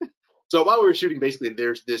so while we were shooting, basically,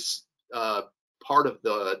 there's this part of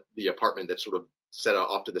the apartment that's sort of set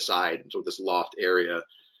off to the side, sort of this loft area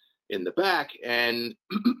in the back. And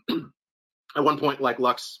at one point, like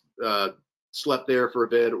Lux slept there for a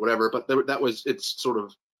bit or whatever, but it's sort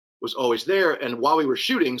of was always there. And while we were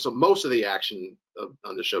shooting, so most of the action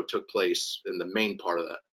on the show took place in the main part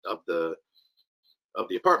of the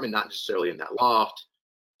apartment, not necessarily in that loft.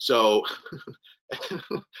 So as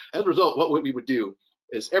a result, what we would do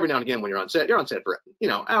is every now and again when you're on set for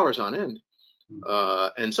hours on end,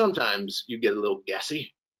 and sometimes you get a little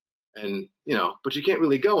gassy, and but you can't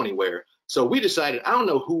really go anywhere. So we decided, I don't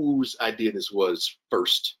know whose idea this was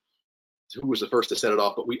first, who was the first to set it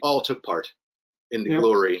off, but we all took part in the Yep.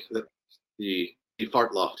 glory, the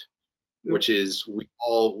fart loft, Yep. which is we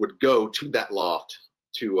all would go to that loft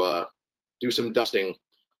to do some dusting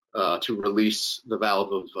to release the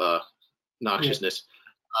valve of noxiousness.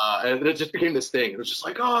 And it just became this thing. It was just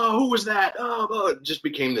like, oh, who was that? Oh, it just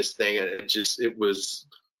became this thing. And it was.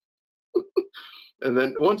 And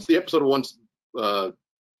then once uh,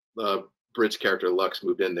 Brit's character Lux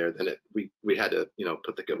moved in there, then we had to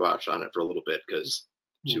put the kibosh on it for a little bit because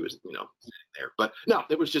she was sitting there. But no,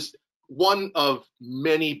 it was just one of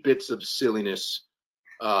many bits of silliness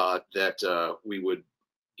that we would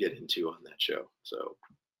get into on that show. So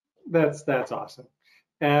That's awesome.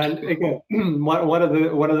 And again, one of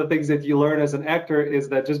the things that you learn as an actor is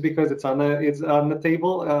that just because it's on the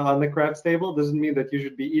table, on the craps table, doesn't mean that you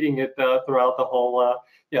should be eating it throughout the whole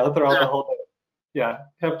the whole day. Yeah,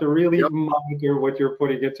 have to really monitor what you're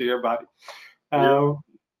putting into your body.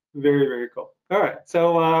 Very, very cool. All right,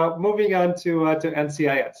 so moving on to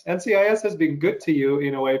NCIS. NCIS has been good to you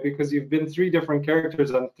in a way because you've been three different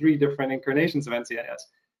characters on three different incarnations of NCIS.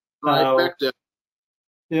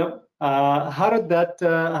 Yep. How did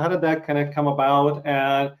that kind of come about?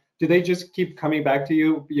 And do they just keep coming back to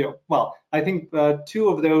you? Well, I think two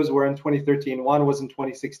of those were in 2013. One was in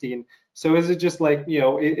 2016. So is it just like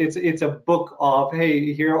it's a book of,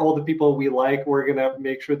 hey, here are all the people we like. We're gonna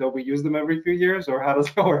make sure that we use them every few years, or how does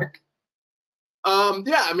that work?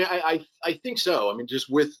 Yeah, I mean, I think so. I mean, just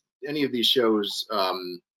with any of these shows,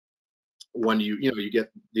 when you get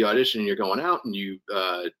the audition and you're going out and you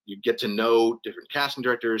get to know different casting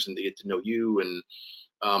directors and they get to know you,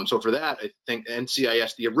 and so for that, I think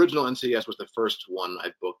NCIS, the original NCIS, was the first one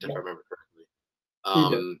I booked, if I remember correctly.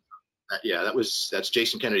 That's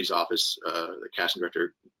Jason Kennedy's office, the casting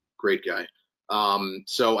director, great guy.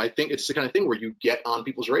 So I think it's the kind of thing where you get on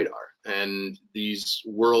people's radar, and these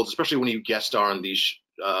worlds, especially when you guest star on these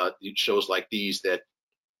shows like these that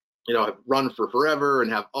have run for forever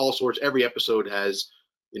and have all sorts. Every episode has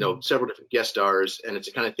several different guest stars, and it's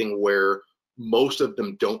the kind of thing where most of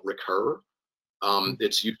them don't recur.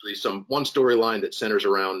 It's usually one storyline that centers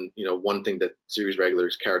around one thing that series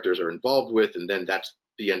regulars characters are involved with, and then that's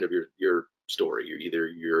the end of your story. Either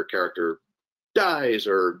your character dies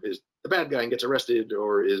or is the bad guy and gets arrested,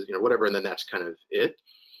 or is whatever, and then that's kind of it.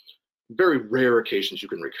 Very rare occasions you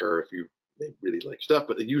can recur if you really like stuff,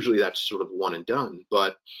 but usually that's sort of one and done.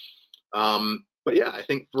 But yeah, I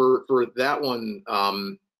think for that one,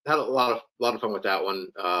 had a lot of fun with that one,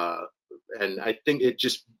 and I think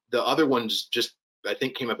the other ones just I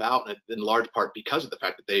think came about in large part because of the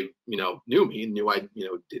fact that they knew me and knew I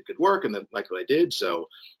did good work and that liked what I did, so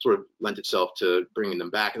sort of lent itself to bringing them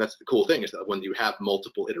back. And that's the cool thing, is that when you have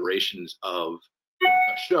multiple iterations of a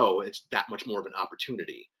show, it's that much more of an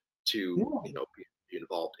opportunity to be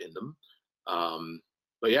involved in them.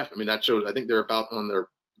 But yeah, I mean, that shows, I think they're about to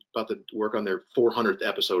work on their 400th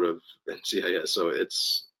episode of NCIS, so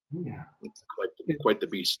it's quite the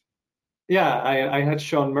beast. Yeah, I had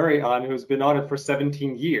Sean Murray on, who's been on it for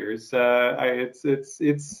 17 years. It's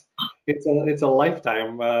a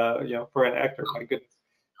lifetime, for an actor. My goodness.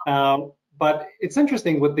 But it's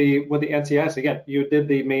interesting with the NCIS. Again, you did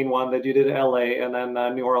the main one that you did LA, and then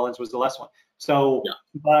New Orleans was the last one. So,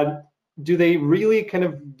 but do they really kind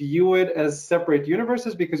of view it as separate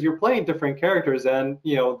universes, because you're playing different characters, and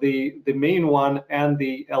the main one and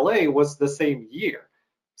the LA was the same year?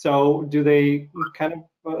 So do they kind of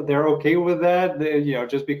they're okay with that?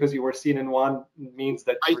 Just because you were seen in one means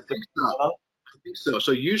that I think so. think so.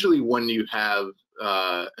 So usually when you have,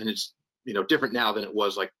 and it's, different now than it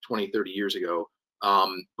was like 20, 30 years ago.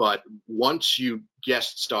 But once you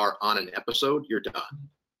guest star on an episode, you're done.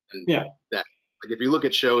 And Yeah. that, like, if you look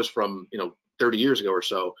at shows from, 30 years ago or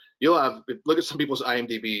so, look at some people's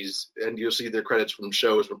IMDb's and you'll see their credits from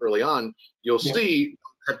shows from early on. You'll see,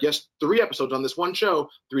 I've guessed 3 episodes on this one show,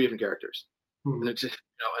 3 different characters. And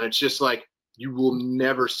it's just like, you will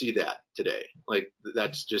never see that today. Like,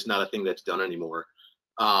 that's just not a thing that's done anymore.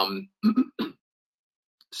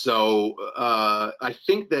 So I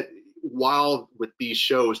think that while with these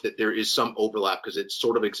shows that there is some overlap because it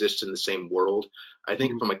sort of exists in the same world, I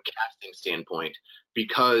think from a casting standpoint,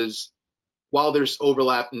 because while there's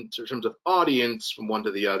overlap in terms of audience from one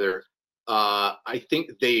to the other, I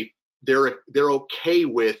think they're okay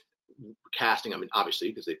with casting. I mean, obviously,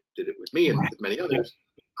 because they did it with me and with many others.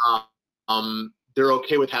 They're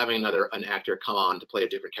okay with having an actor come on to play a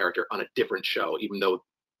different character on a different show, even though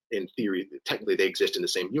in theory, technically they exist in the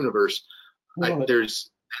same universe.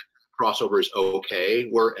 There's crossover is okay,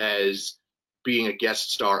 whereas being a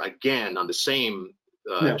guest star again on the same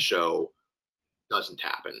show doesn't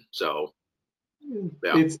happen. So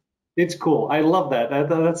yeah. It's cool. I love that.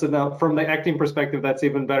 That's enough from the acting perspective. That's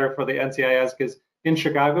even better for the NCIS because in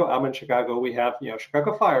Chicago, I'm in Chicago. We have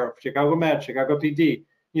Chicago Fire, Chicago Med, Chicago PD.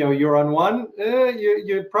 You're on one,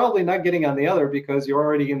 you're probably not getting on the other because you're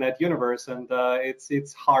already in that universe, and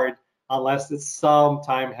it's hard unless some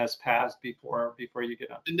time has passed before you get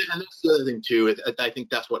on. And that's the other thing too. I think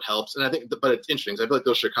that's what helps. And I think, but it's interesting. I feel like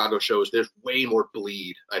those Chicago shows, there's way more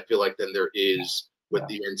bleed. I feel like than there is with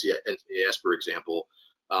the NCIS, for example.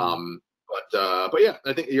 But yeah,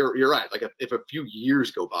 I think you're right. Like if a few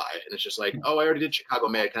years go by and it's just like, oh, I already did Chicago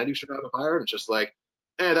Med. Can I do Chicago Fire? And it's just like,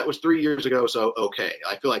 that was 3 years ago, so okay.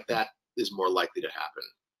 I feel like that is more likely to happen.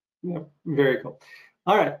 Yeah, very cool.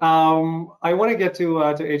 All right, I want to get to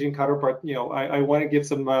Agent Counterpart. I want to give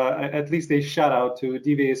some at least a shout out to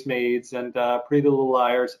Devious Maids and Pretty Little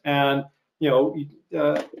Liars. And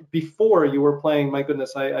before you were playing, my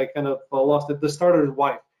goodness, I kind of lost it. The Starter's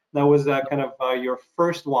Wife. That was kind of your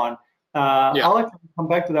first one. I'll actually come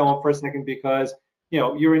back to that one for a second because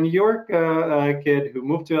you're a New York kid who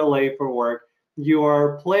moved to LA for work. You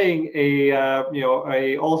are playing a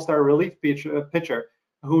all-star relief pitcher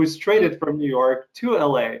who is traded from New York to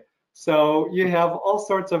LA. So you have all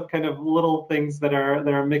sorts of kind of little things that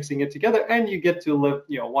are mixing it together, and you get to live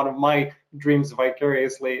one of my dreams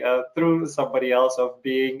vicariously through somebody else of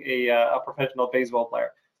being a professional baseball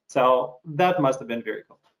player. So that must have been very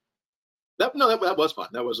cool. That was fun.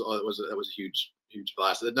 That was a huge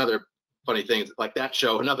blast. Another funny thing, like that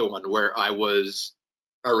show, another one where I was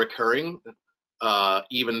a recurring.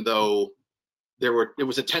 Even though it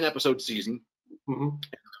was a 10-episode season, and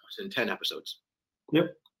it was in 10 episodes.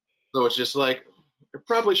 Yep. So it's just like, it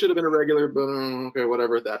probably should have been a regular, but okay,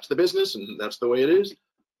 whatever. That's the business, and that's the way it is.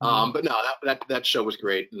 But no, that show was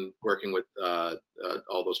great, and working with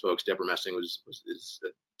all those folks, Deborah Messing is a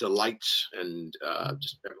delight, and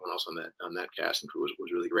just everyone else on that cast and crew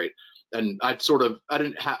was really great. And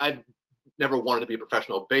I'd never wanted to be a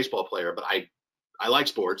professional baseball player, but I like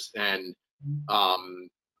sports and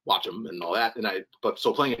watch them and all that.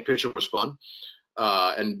 So playing a pitcher was fun.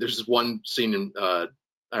 And there's this one scene I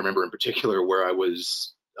remember in particular where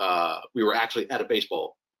we were actually at a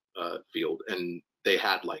baseball field, and they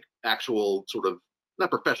had like actual sort of not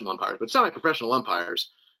professional umpires, but semi-professional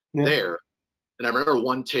umpires there. And I remember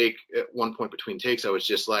at one point between takes, I was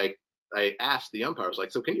just like, I asked the umpire, I was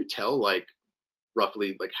like, so can you tell like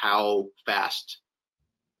roughly like how fast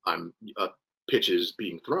I'm pitch is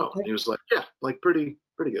being thrown? And he was like, yeah, like pretty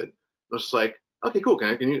good. I was just like, okay, cool.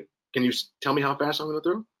 Can you tell me how fast I'm going to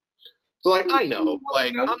throw? So like, I know,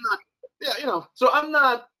 like I'm not, so I'm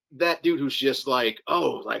not that dude who's just like,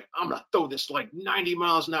 oh, like I'm going to throw this like 90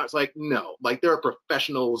 miles an hour. It's like, no, like there are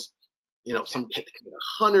professionals, some hit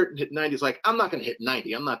 100 and hit 90. It's like, I'm not going to hit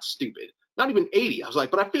 90. I'm not stupid. Not even 80. I was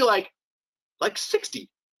like, but I feel like 60.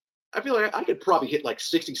 I feel like I could probably hit like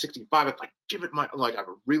 60, 65 if I give it I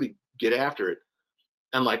would really get after it.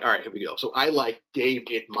 And like, all right, here we go. So I like gave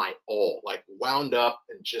it my all, like wound up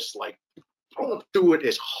and just like threw it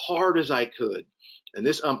as hard as I could. And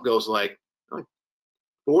this ump goes like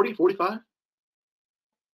 40, 45.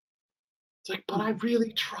 It's like, but I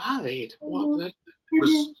really tried. Well,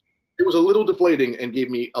 it was a little deflating and gave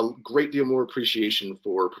me a great deal more appreciation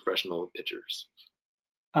for professional pitchers.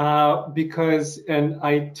 Because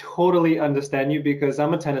I totally understand you because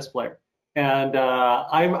I'm a tennis player and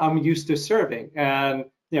I'm used to serving, and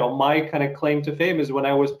my kind of claim to fame is when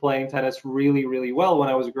I was playing tennis really, really well when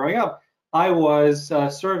I was growing up, I was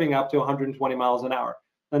serving up to 120 miles an hour.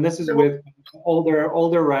 And this is with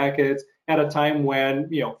older rackets at a time when,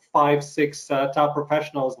 5, 6 top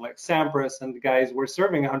professionals like Sampras and the guys were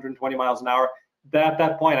serving 120 miles an hour. At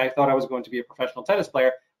that point, I thought I was going to be a professional tennis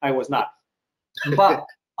player. I was not. But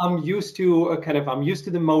I'm used to I'm used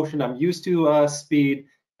to the motion. I'm used to speed.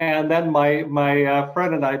 And then my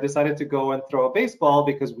friend and I decided to go and throw a baseball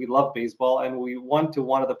because we love baseball, and we went to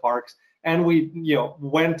one of the parks, and we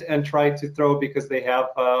went and tried to throw because they have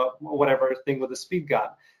whatever thing with a speed gun.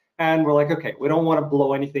 And we're like, okay, we don't want to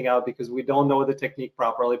blow anything out because we don't know the technique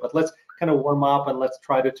properly, but let's kind of warm up and let's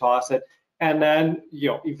try to toss it. And then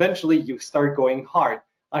eventually you start going hard.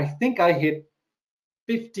 I think I hit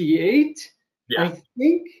 58. Yeah. I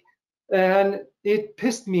think, and it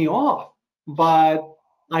pissed me off. But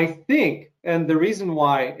I think, and the reason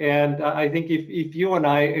why, and I think if you and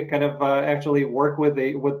I kind of actually work with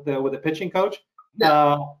a pitching coach,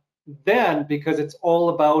 then because it's all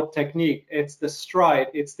about technique, it's the stride,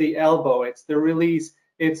 it's the elbow, it's the release,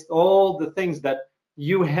 it's all the things that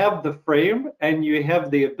you have the frame and you have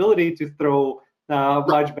the ability to throw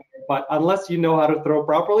much better. But unless you know how to throw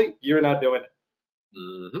properly, you're not doing it.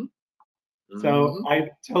 Mm-hmm. So I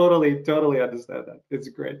totally understand that. It's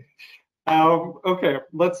great. Okay,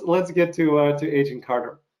 let's get to Agent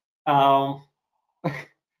Carter.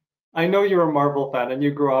 I know you're a Marvel fan and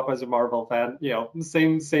you grew up as a Marvel fan.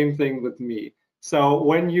 Same thing with me. So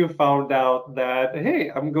when you found out that, hey,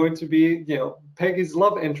 I'm going to be Peggy's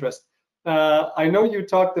love interest, I know you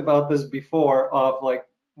talked about this before of like,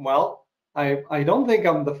 well, I don't think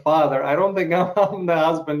I'm the father. I don't think I'm the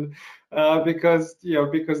husband because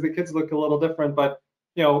the kids look a little different. But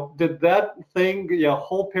did that thing,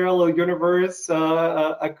 whole parallel universe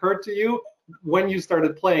occur to you when you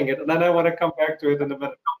started playing it? And then I want to come back to it in a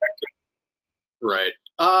minute. Right.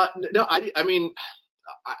 No, I mean,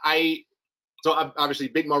 so I'm obviously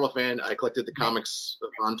a big Marvel fan. I collected the comics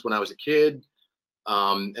when I was a kid.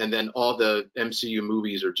 And then all the MCU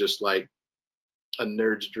movies are just like a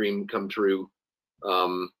nerd's dream come true.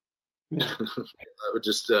 I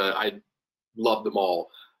loved them all.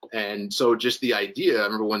 And so just the idea, I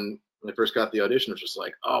remember when I first got the audition, it was just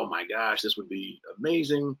like, oh my gosh, this would be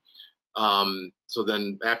amazing. So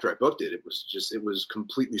then after I booked it, it was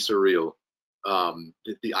completely surreal.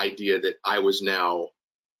 The idea that I was now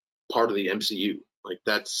part of the MCU. Like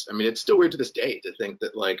it's still weird to this day to think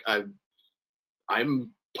that like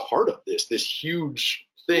I'm part of this huge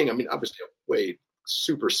thing. I mean, obviously a way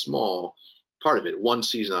super small part of it, one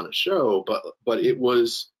season on a show, but it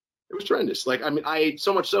was tremendous. Like, I mean,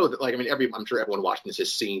 so much so that like, I mean, I'm sure everyone watching this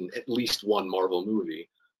has seen at least one Marvel movie.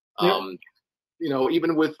 Yeah.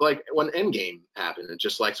 Even with like when Endgame happened and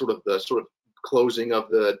just like sort of closing of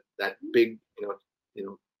that big,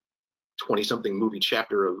 20-something movie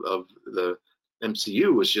chapter of the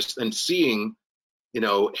MCU was just, and seeing,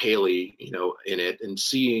 Haley, in it, and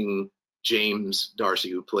seeing James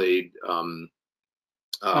Darcy, who played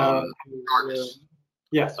Jarvis.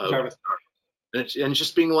 Yes, Jarvis. And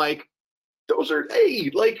just being like, those are, hey,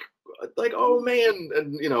 like, oh man,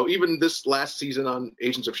 and even this last season on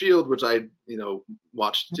Agents of S.H.I.E.L.D., which I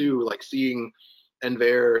watched too, like seeing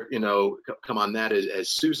Enver come on that as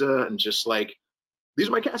Sousa, and just like, these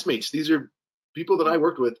are my castmates, these are people that I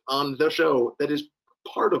worked with on the show that is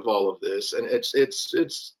part of all of this, and it's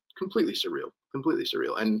completely surreal,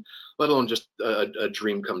 and let alone just a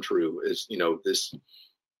dream come true is this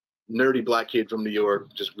nerdy black kid from New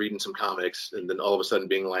York just reading some comics, and then all of a sudden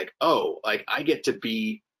being like, oh, like I get to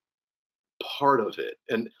be part of it.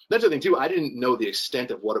 And that's the thing too, I didn't know the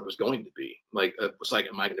extent of what it was going to be. Like it's like,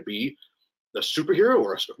 am I going to be a superhero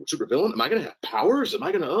or a supervillain? Am I going to have powers? Am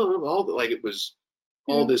I going to it was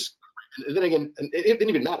all this. And then again, and it didn't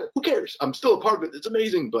even matter. Who cares? I'm still a part of it. It's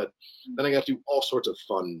amazing. But then I got to do all sorts of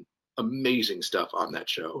fun, amazing stuff on that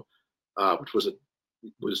show, which was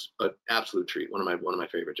an absolute treat. One of my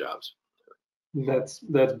favorite jobs. That's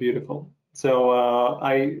beautiful. So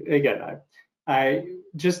I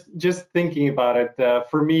just thinking about it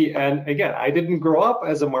for me, and again, I didn't grow up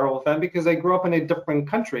as a Marvel fan because I grew up in a different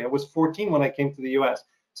country. I was 14 when I came to the U.S.,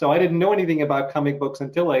 so I didn't know anything about comic books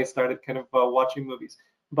until I started kind of watching movies.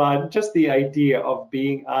 But just the idea of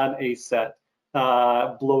being on a set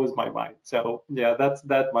blows my mind. So yeah,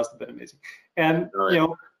 that must have been amazing. And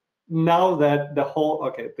now that the whole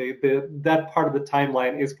that part of the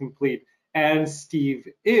timeline is complete, and Steve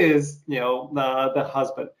is the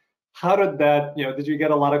husband. How did that, did you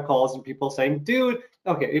get a lot of calls and people saying, dude,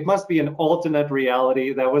 okay, it must be an alternate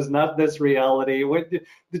reality. That was not this reality.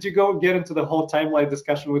 Did you go get into the whole timeline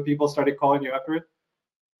discussion with people started calling you after it?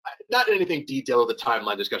 Not anything detailed of the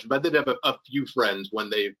timeline discussion, but I did have a few friends when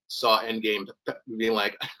they saw Endgame being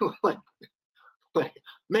like,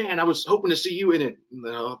 man, I was hoping to see you in it.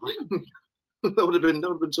 No, that would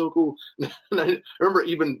have been so cool. And I remember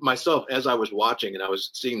even myself as I was watching and I was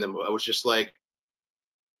seeing them, I was just like,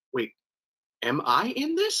 wait, am I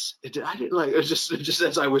in this? I didn't like. It was just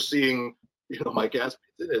as I was seeing, my castmates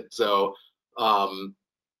in it. So,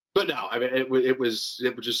 but no, I mean, it was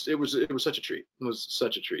such a treat. It was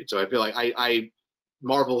such a treat. So I feel like I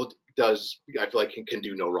Marvel does. I feel like can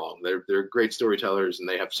do no wrong. They're great storytellers and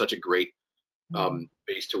they have such a great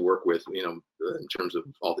base to work with, in terms of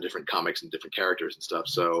all the different comics and different characters and stuff.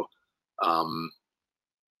 So,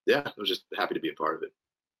 yeah, I was just happy to be a part of it.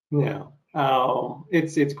 Yeah,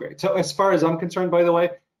 it's great. So as far as I'm concerned, by the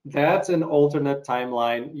way, that's an alternate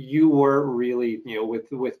timeline. You were really,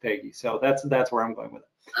 with Peggy. So that's where I'm going with it.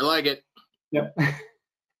 I like it. Yep.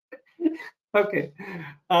 Okay.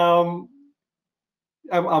 I'm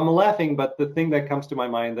laughing, but the thing that comes to my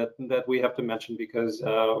mind that we have to mention because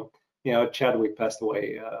Chadwick passed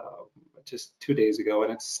away just 2 days ago,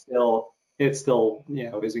 and it's still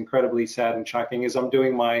is incredibly sad and shocking. As I'm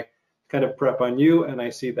doing my kind of prep on you, and I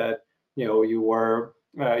see that you were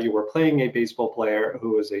playing a baseball player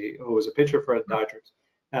who was a pitcher for the Dodgers.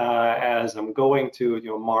 As I'm going to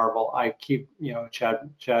Marvel, I keep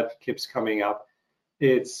Chad keeps coming up.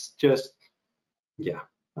 It's just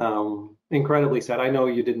incredibly sad. I know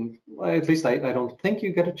you didn't, at least I don't think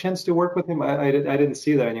you got a chance to work with him. I didn't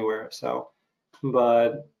see that anywhere. So,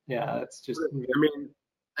 but yeah, it's just. I mean,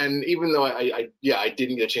 and even though I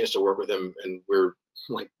didn't get a chance to work with him, and we're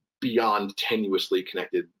like beyond tenuously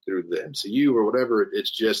connected through the MCU or whatever,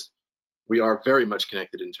 it's just we are very much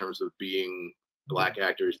connected in terms of being Black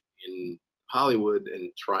actors in Hollywood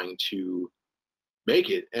and trying to make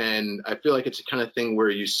it. And I feel like it's the kind of thing where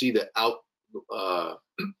you see the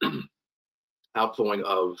outflowing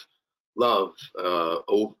of love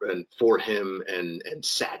over and for him and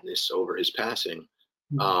sadness over his passing.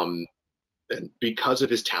 And because of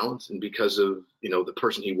his talent and because of the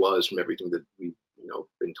person he was, from everything that we've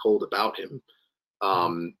been told about him,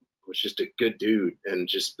 was just a good dude. And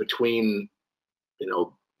just between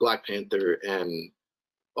Black Panther and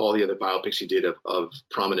all the other biopics he did of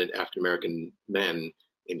prominent African American men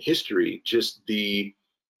in history, he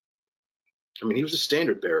was a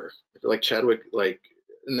standard bearer. I feel like Chadwick,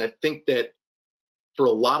 and I think that for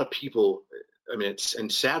a lot of people,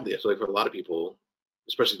 and sadly, I feel like for a lot of people,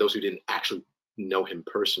 especially those who didn't actually know him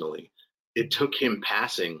personally, it took him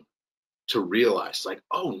passing to realize,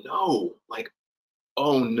 oh no,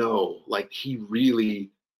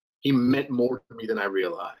 he meant more to me than I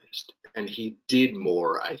realized, and he did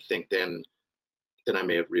more, I think, than I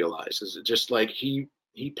may have realized. Is just like he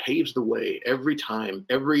paves the way every time,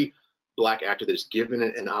 every Black actor that's given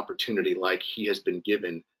an opportunity like he has been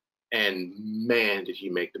given, and man, did he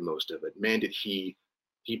make the most of it. Man, did he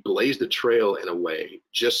blazed the trail in a way,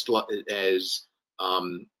 just as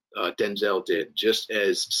Denzel did, just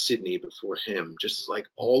as Sidney before him, just like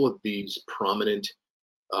all of these prominent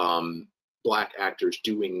Black actors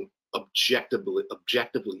doing objectively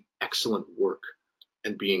excellent work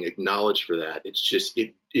and being acknowledged for that. It's just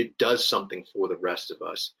it does something for the rest of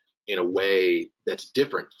us in a way that's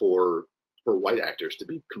different for white actors, to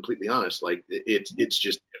be completely honest. Like it's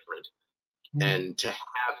just different. And to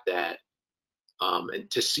have that and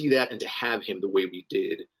to see that and to have him the way we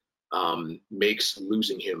did makes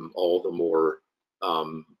losing him all the more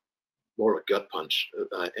a gut punch,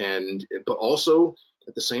 but also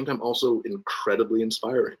at the same time also incredibly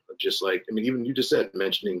inspiring. Just even you just said,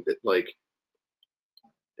 mentioning that,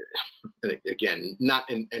 again, not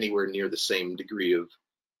in anywhere near the same degree of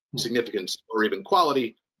significance or even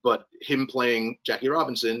quality, but him playing Jackie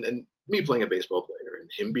Robinson and me playing a baseball player, and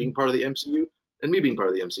him being part of the MCU and me being part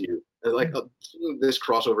of the MCU, and seeing this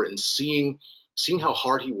crossover and seeing how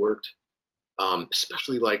hard he worked,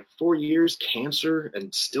 especially 4 years cancer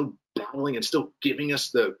and still battling and still giving us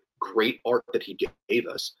the great art that he gave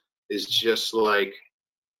us, is just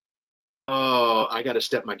oh, I got to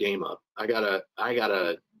step my game up. I gotta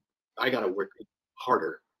work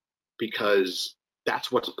harder, because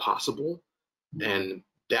that's what's possible, and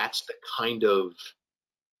that's the kind of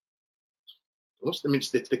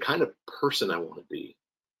it's the kind of person I want to be.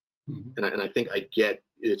 And I think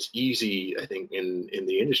it's easy, I think, in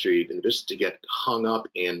the industry, in business, to get hung up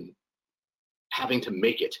in having to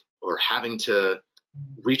make it or having to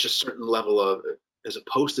reach a certain level of, as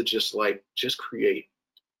opposed to just create,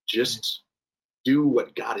 just do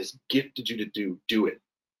what God has gifted you to do it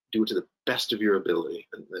to the best of your ability.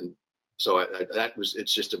 And so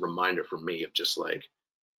it's just a reminder for me of just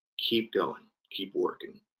keep going, keep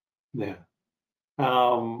working. Yeah.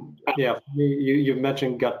 Yeah, you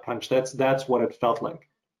mentioned gut punch. That's what it felt like.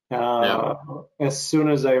 Yeah. As soon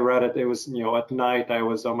as I read it, it was, at night I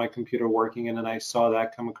was on my computer working, and then I saw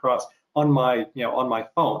that come across on my, on my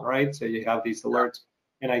phone, right? So you have these alerts,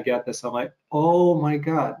 and I get this. I'm like, oh my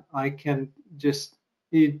God, I can just,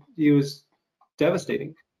 it was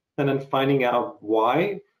devastating. And then finding out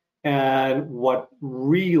why, and what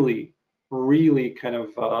really, really kind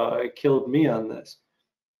of killed me on this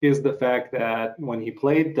is the fact that when he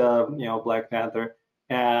played, Black Panther,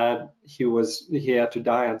 and he had to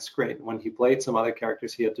die on screen. When he played some other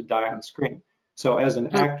characters, he had to die on screen. So as an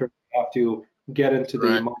Hmm. actor, you have to get into the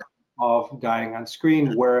Right. emotion of dying on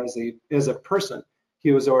screen, whereas as a person,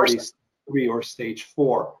 he was already stage 3 or stage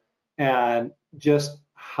 4, and just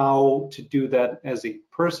how to do that as a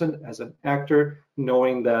person, as an actor,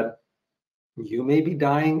 knowing that you may be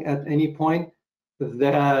dying at any point,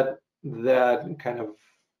 that kind of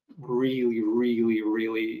really, really,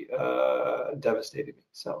 really devastated me.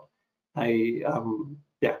 So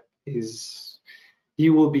yeah, he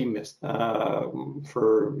will be missed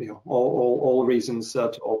for all reasons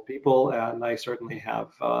to all people, and I certainly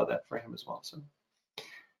have that for him as well. So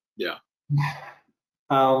Yeah.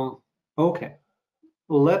 um, okay,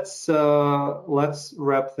 let's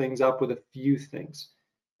wrap things up with a few things.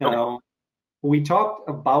 Okay. We talked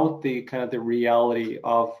about the kind of the reality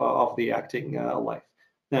of the acting life,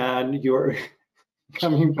 and you're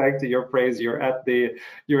coming back to your praise. You're at the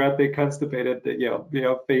constipated,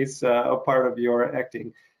 face a part of your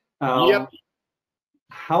acting. Yep.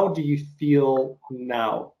 How do you feel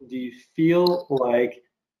now? Do you feel like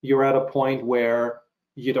you're at a point where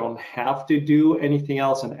you don't have to do anything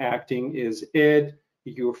else and acting is it?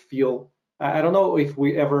 You feel, I don't know if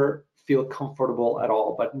we ever feel comfortable at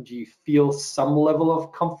all, but do you feel some level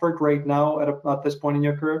of comfort right now at this point in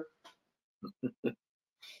your career?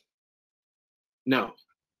 No.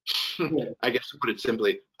 Yeah. I guess to put it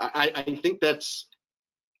simply, I think that's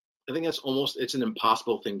almost, it's an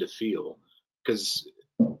impossible thing to feel, because,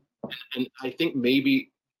 and I think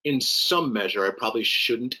maybe in some measure I probably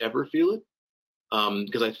shouldn't ever feel it,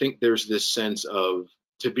 because I think there's this sense of,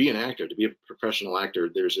 to be an actor, to be a professional actor,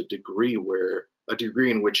 there's a degree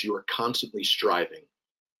in which you are constantly striving.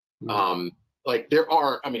 Mhm. Um, like there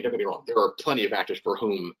are, I mean, don't get me wrong, there are plenty of actors for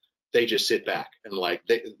whom they just sit back and like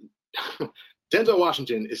Denzel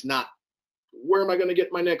Washington is not, where am I going to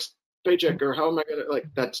get my next paycheck, or how am I going to, like,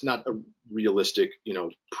 that's not a realistic,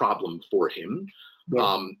 problem for him. Yeah.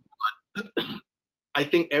 Um, I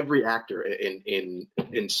think every actor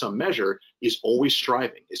in some measure is always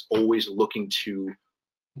striving, is always looking to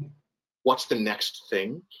what's the next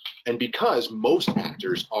thing. And because most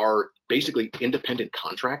actors are basically independent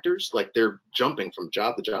contractors, like they're jumping from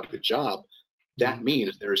job to job to job, that Mhm.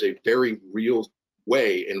 means there's a very real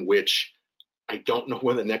way in which I don't know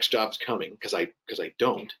when the next job's coming, because I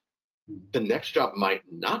don't. The next job might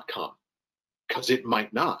not come, because it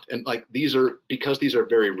might not. And like these are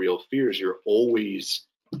very real fears. You're always,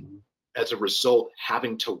 Mhm. as a result,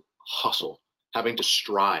 having to hustle, having to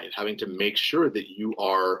strive, having to make sure that you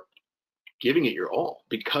are giving it your all,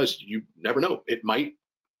 because you never know. It might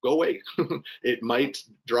go away. It might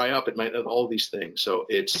dry up. It might, all these things. So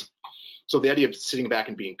the idea of sitting back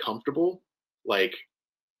and being comfortable, like,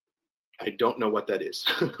 I don't know what that is.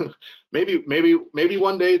 maybe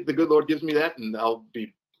one day the good Lord gives me that and I'll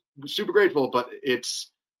be super grateful, but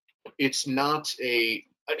it's not a,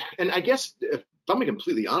 and I guess if I'm being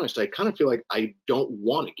completely honest, I kind of feel like I don't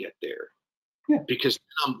want to get there, Yeah. because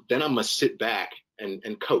then I'm gonna sit back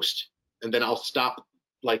and coast, and then I'll stop.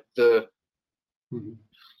 Like Mhm.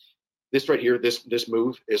 this right here, this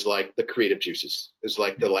move is like the creative juices. Is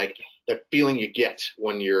like the feeling you get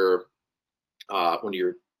when you're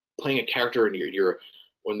playing a character and you're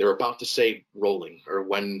when they're about to say rolling, or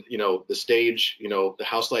when the stage, the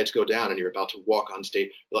house lights go down and you're about to walk on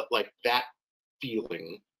stage, like that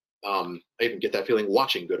feeling. I even get that feeling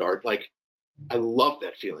watching good art. Like, I love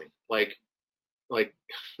that feeling. Like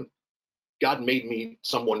God made me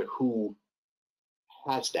someone who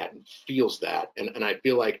has that and feels that, and I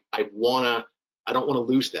feel like I don't want to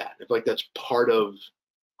lose that. I feel like that's part of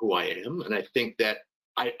who I am, and I think that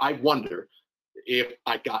I wonder if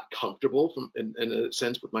I got comfortable in a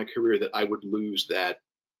sense with my career, that I would lose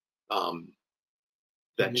um,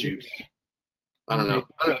 that Maybe. juice. Maybe. I don't know.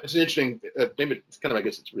 It's an interesting. Maybe it's kind of. I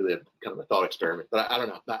guess it's really a kind of a thought experiment. But I don't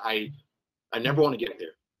know. I never want to get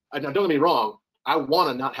there. Now, don't get me wrong. I want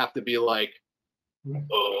to not have to be like,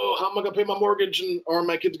 oh, how am I gonna pay my mortgage, and are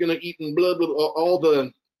my kids gonna eat, and blood with all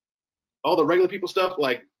the regular people stuff.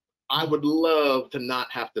 Like, I would love to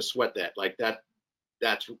not have to sweat that. Like that.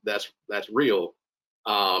 That's real.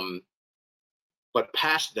 Um, but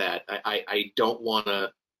past that, I don't want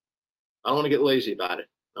to. I don't want to get lazy about it.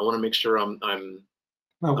 I want to make sure I'm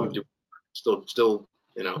Oh, doing still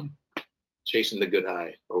chasing the good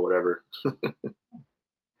high or whatever.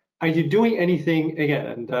 are you doing anything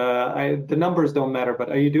again? And the numbers don't matter, but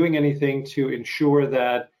are you doing anything to ensure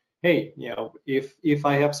that, hey, if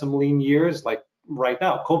I have some lean years, like right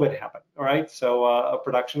now, COVID happened, all right? So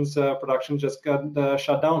production just got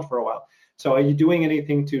shut down for a while. So are you doing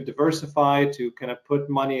anything to diversify, to kind of put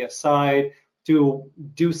money aside, to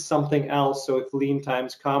do something else, so if lean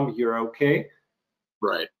times come, you're okay?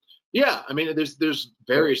 Right. Yeah. I mean, there's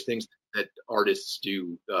various things that artists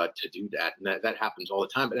do to do that, and that happens all the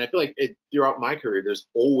time. And I feel like throughout my career,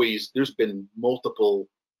 there's been multiple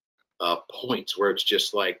points where it's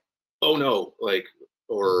just like, oh no, like,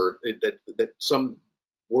 or that some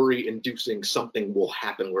worry-inducing something will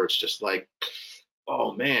happen where it's just like,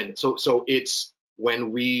 oh man. So it's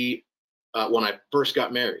when I first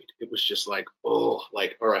got married, it was just like, oh,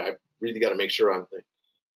 like, all right, I really got to make sure I'm.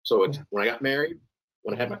 So it's when I got married,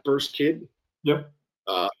 when I had my first kid, Yep.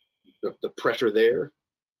 uh, the pressure there,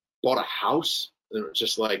 bought a house, and it was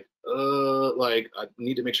just like I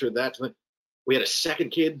need to make sure that. We had a second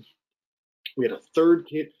kid, we had a third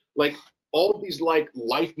kid, like all of these like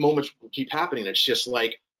life moments keep happening. It's just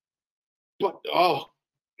like, but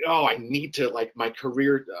I need to like my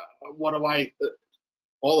career. What do I?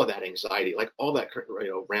 All of that anxiety, like all that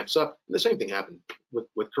ramps up. And the same thing happened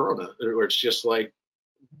with Corona, where it's just like,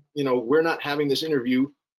 we're not having this interview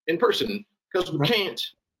in person because we can't,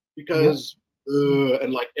 because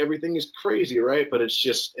and like everything is crazy, right? But it's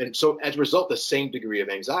just, and so as a result, the same degree of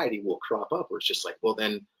anxiety will crop up where it's just like, well,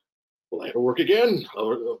 then will I ever work again?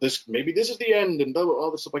 Or maybe this is the end, and blah, blah,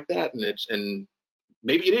 all this stuff like that. And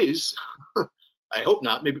maybe it is. I hope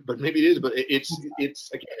not, but maybe it is. But it's again, it's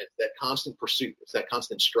that constant pursuit. It's that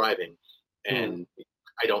constant striving, and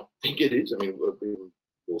I don't think it is. I mean,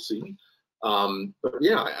 we'll see. But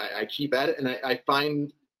yeah, I keep at it, and I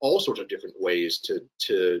find all sorts of different ways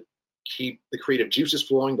to keep the creative juices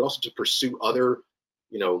flowing, but also to pursue other,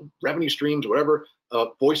 revenue streams, whatever.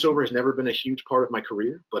 Voiceover has never been a huge part of my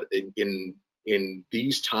career, but in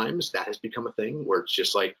these times, that has become a thing where it's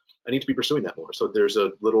just like I need to be pursuing that more. So there's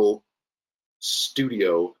a little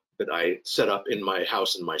studio that I set up in my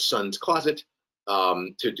house in my son's closet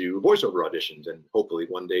to do voiceover auditions and hopefully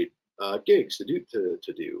one day gigs to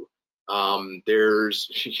do.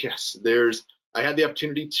 I had the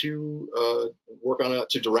opportunity to work on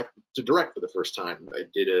to direct for the first time. I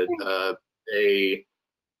did a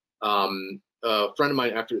friend of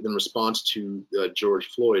mine in response to George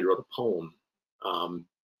Floyd wrote a poem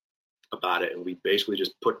about it, and we basically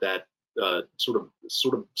just put that sort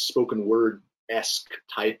of spoken word esque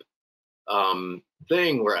type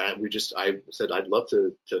thing where I said I'd love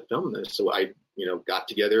to film this, so I got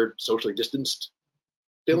together, socially distanced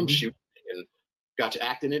film shoot, and got to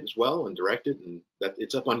act in it as well and direct it, and that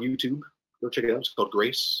it's up on YouTube. Go check it out. It's called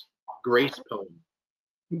Grace Poem.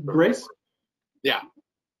 Grace? Yeah,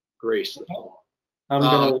 Grace. I'm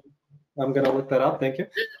gonna look that up. Thank you.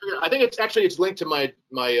 I think it's linked to my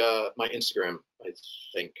Instagram. I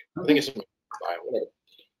think it's in my bio. Whatever.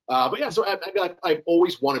 But yeah, so I've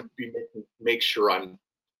always wanted to make sure I'm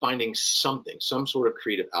finding some sort of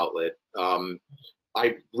creative outlet.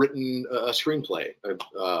 I've written a screenplay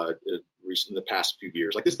in the past few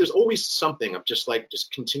years. Like this, there's always something. I'm just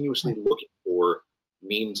continuously looking for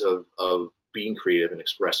means of being creative and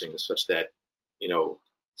expressing, such that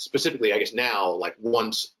specifically, I guess now, like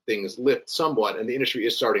once things lift somewhat and the industry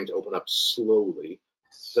is starting to open up slowly,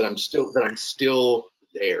 that I'm still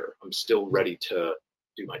there. I'm still ready to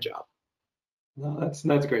do my job. No,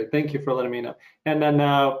 that's great. Thank you for letting me know. And then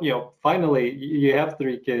finally, you have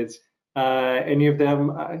 3 kids. Any of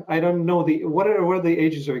them? I don't know what are the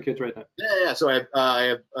ages of your kids right now? Yeah. So I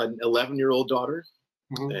have an 11-year-old daughter,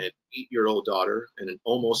 an 8-year-old daughter, and an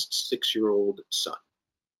almost 6-year-old son.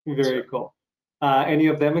 Very cool. Any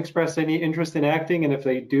of them express any interest in acting? And if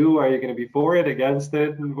they do, are you going to be for it, against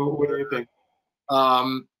it? And what do you think?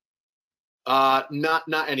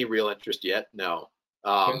 Not any real interest yet. No.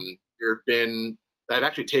 I've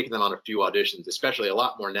actually taken them on a few auditions, especially a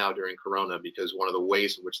lot more now during Corona, because one of the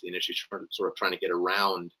ways in which the industry is sort of trying to get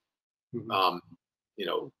around,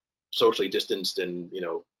 socially distanced and,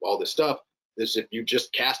 all this stuff is if you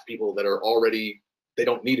just cast people that are already, they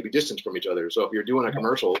don't need to be distanced from each other. So if you're doing a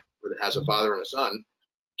commercial that has a father and a son,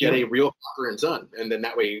 get a real father and son. And then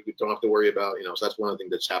that way you don't have to worry about, so that's one of the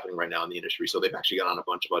things that's happening right now in the industry. So they've actually got on a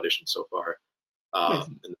bunch of auditions so far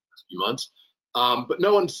in the past few months. But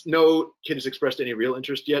no kid has expressed any real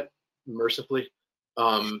interest yet, mercifully.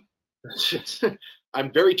 I'm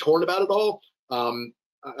very torn about it all. I'm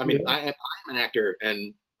an actor,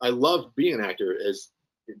 and I love being an actor, as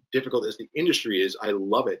difficult as the industry is, I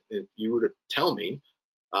love it. If you were to tell me,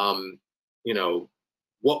 you know,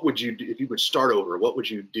 what would you do if you could start over? What would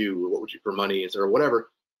you do? Or what would you for money or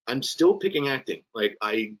whatever? I'm still picking acting. Like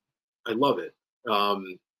I love it.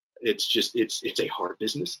 It's just it's a hard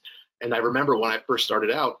business. And I remember when I first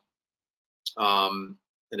started out,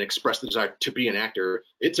 and expressed the desire to be an actor,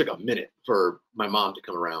 it took a minute for my mom to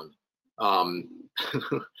come around.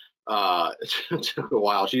 It took a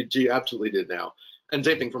while. She absolutely did now. And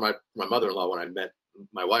same thing for my mother-in-law when I met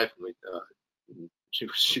my wife.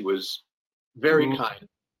 She was very kind,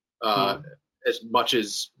 as much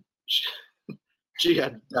as she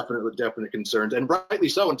had definite concerns, and rightly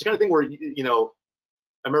so. And it's the kind of thing where, you know,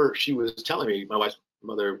 I remember she was telling me, my wife's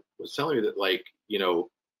mother was telling me that, like, you know,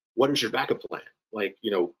 what is your backup plan? Like,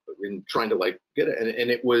 you know, in trying to like get it.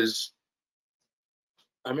 And it was,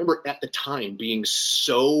 I remember at the time being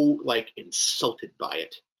so like insulted by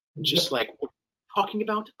it. Just like, what are you talking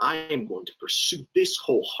about? I am going to pursue this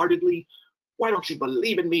wholeheartedly. Why don't you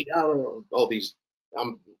believe in me? All these,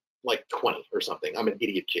 I'm like 20 or something. I'm an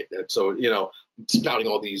idiot kid. So, you know, spouting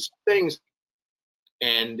all these things.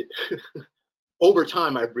 And over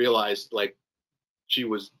time, I realized like she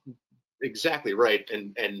was exactly right.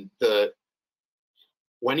 And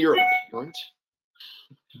when you're a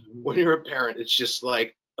parent, it's just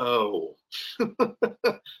like, oh,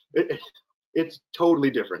 it's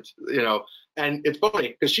totally different, you know. And it's funny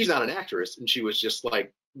because she's not an actress, and she was just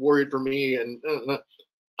like worried for me. And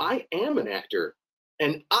I am an actor,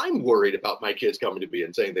 and I'm worried about my kids coming to me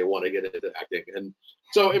and saying they want to get into acting. And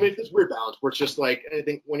so, I mean, it's this weird balance where it's just like, I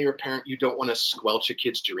think when you're a parent, you don't want to squelch a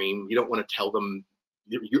kid's dream. You don't want to tell them,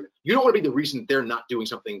 you don't want to be the reason they're not doing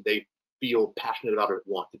something they feel passionate about or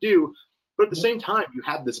want to do. But at the same time, you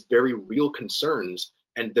have this very real concerns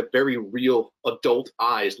and the very real adult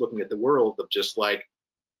eyes looking at the world of just like,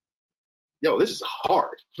 yo, this is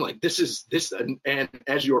hard. Like, this, and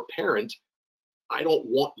as your parent, I don't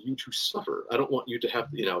want you to suffer. I don't want you to have,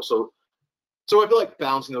 you know, so I feel like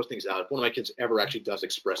balancing those things out. If one of my kids ever actually does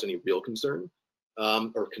express any real concern,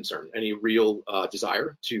 any real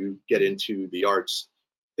desire to get into the arts,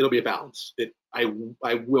 it'll be a balance. I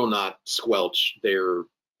will not squelch their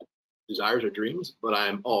desires or dreams, but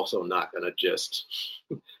I'm also not going to just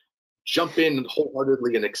jump in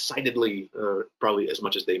wholeheartedly and excitedly, probably as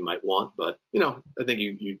much as they might want. But, you know, I think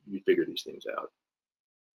you figure these things out.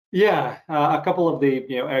 Yeah, a couple of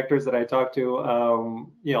the actors that I talked to,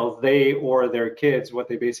 they or their kids, what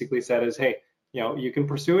they basically said is, hey, you can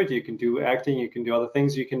pursue it, you can do acting, you can do other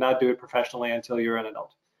things, you cannot do it professionally until you're an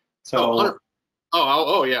adult. So,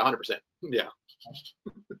 yeah, 100%. Yeah.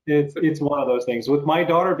 It's one of those things with my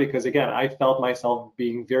daughter, because again, I felt myself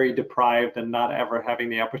being very deprived and not ever having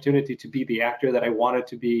the opportunity to be the actor that I wanted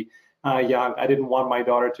to be young. I didn't want my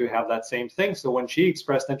daughter to have that same thing. So when she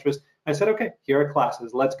expressed interest, I said, okay, here are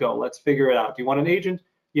classes. Let's go. Let's figure it out. Do you want an agent?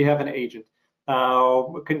 You have an agent.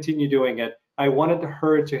 Continue doing it. I wanted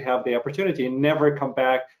her to have the opportunity and never come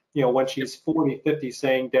back, when she's 40, 50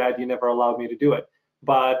 saying, Dad, you never allowed me to do it.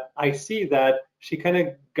 But I see that she kind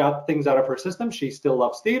of got things out of her system. She still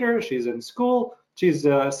loves theater. She's in school. She's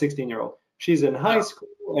a 16-year-old. She's in high school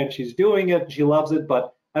and she's doing it. She loves it.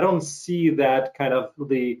 But I don't see that kind of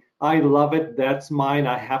I love it. That's mine.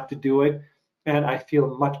 I have to do it. And I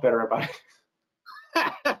feel much better about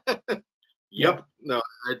it. Yep. No,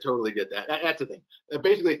 I totally get that. That's the thing.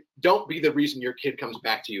 Basically, don't be the reason your kid comes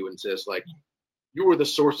back to you and says, like, you were the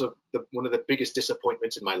source of one of the biggest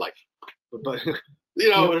disappointments in my life. But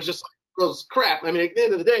it's just like, well, crap. I mean, at the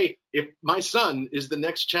end of the day, if my son is the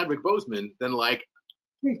next Chadwick Boseman, then like,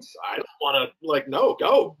 I don't want to no,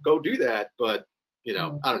 go do that. But I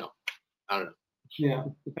don't know. Yeah,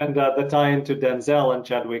 and the tie-in to Denzel and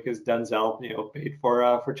Chadwick is Denzel, paid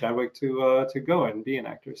for Chadwick to go and be an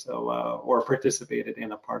actor, so or participated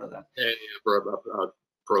in a part of that. Yeah, for a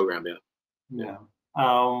program, yeah. Yeah.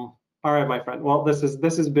 All right, my friend. Well, this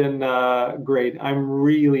has been great. I'm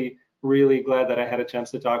really glad that I had a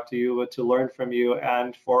chance to talk to you, to learn from you,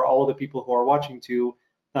 and for all the people who are watching to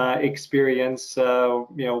experience,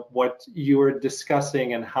 what you were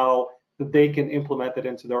discussing and how they can implement it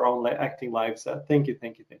into their own acting lives. Thank you.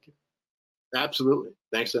 Absolutely.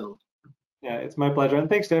 Thanks, Alan. Yeah, it's my pleasure. And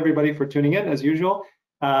thanks to everybody for tuning in, as usual.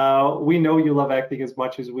 We know you love acting as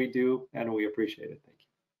much as we do, and we appreciate it.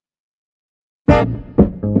 Thank you.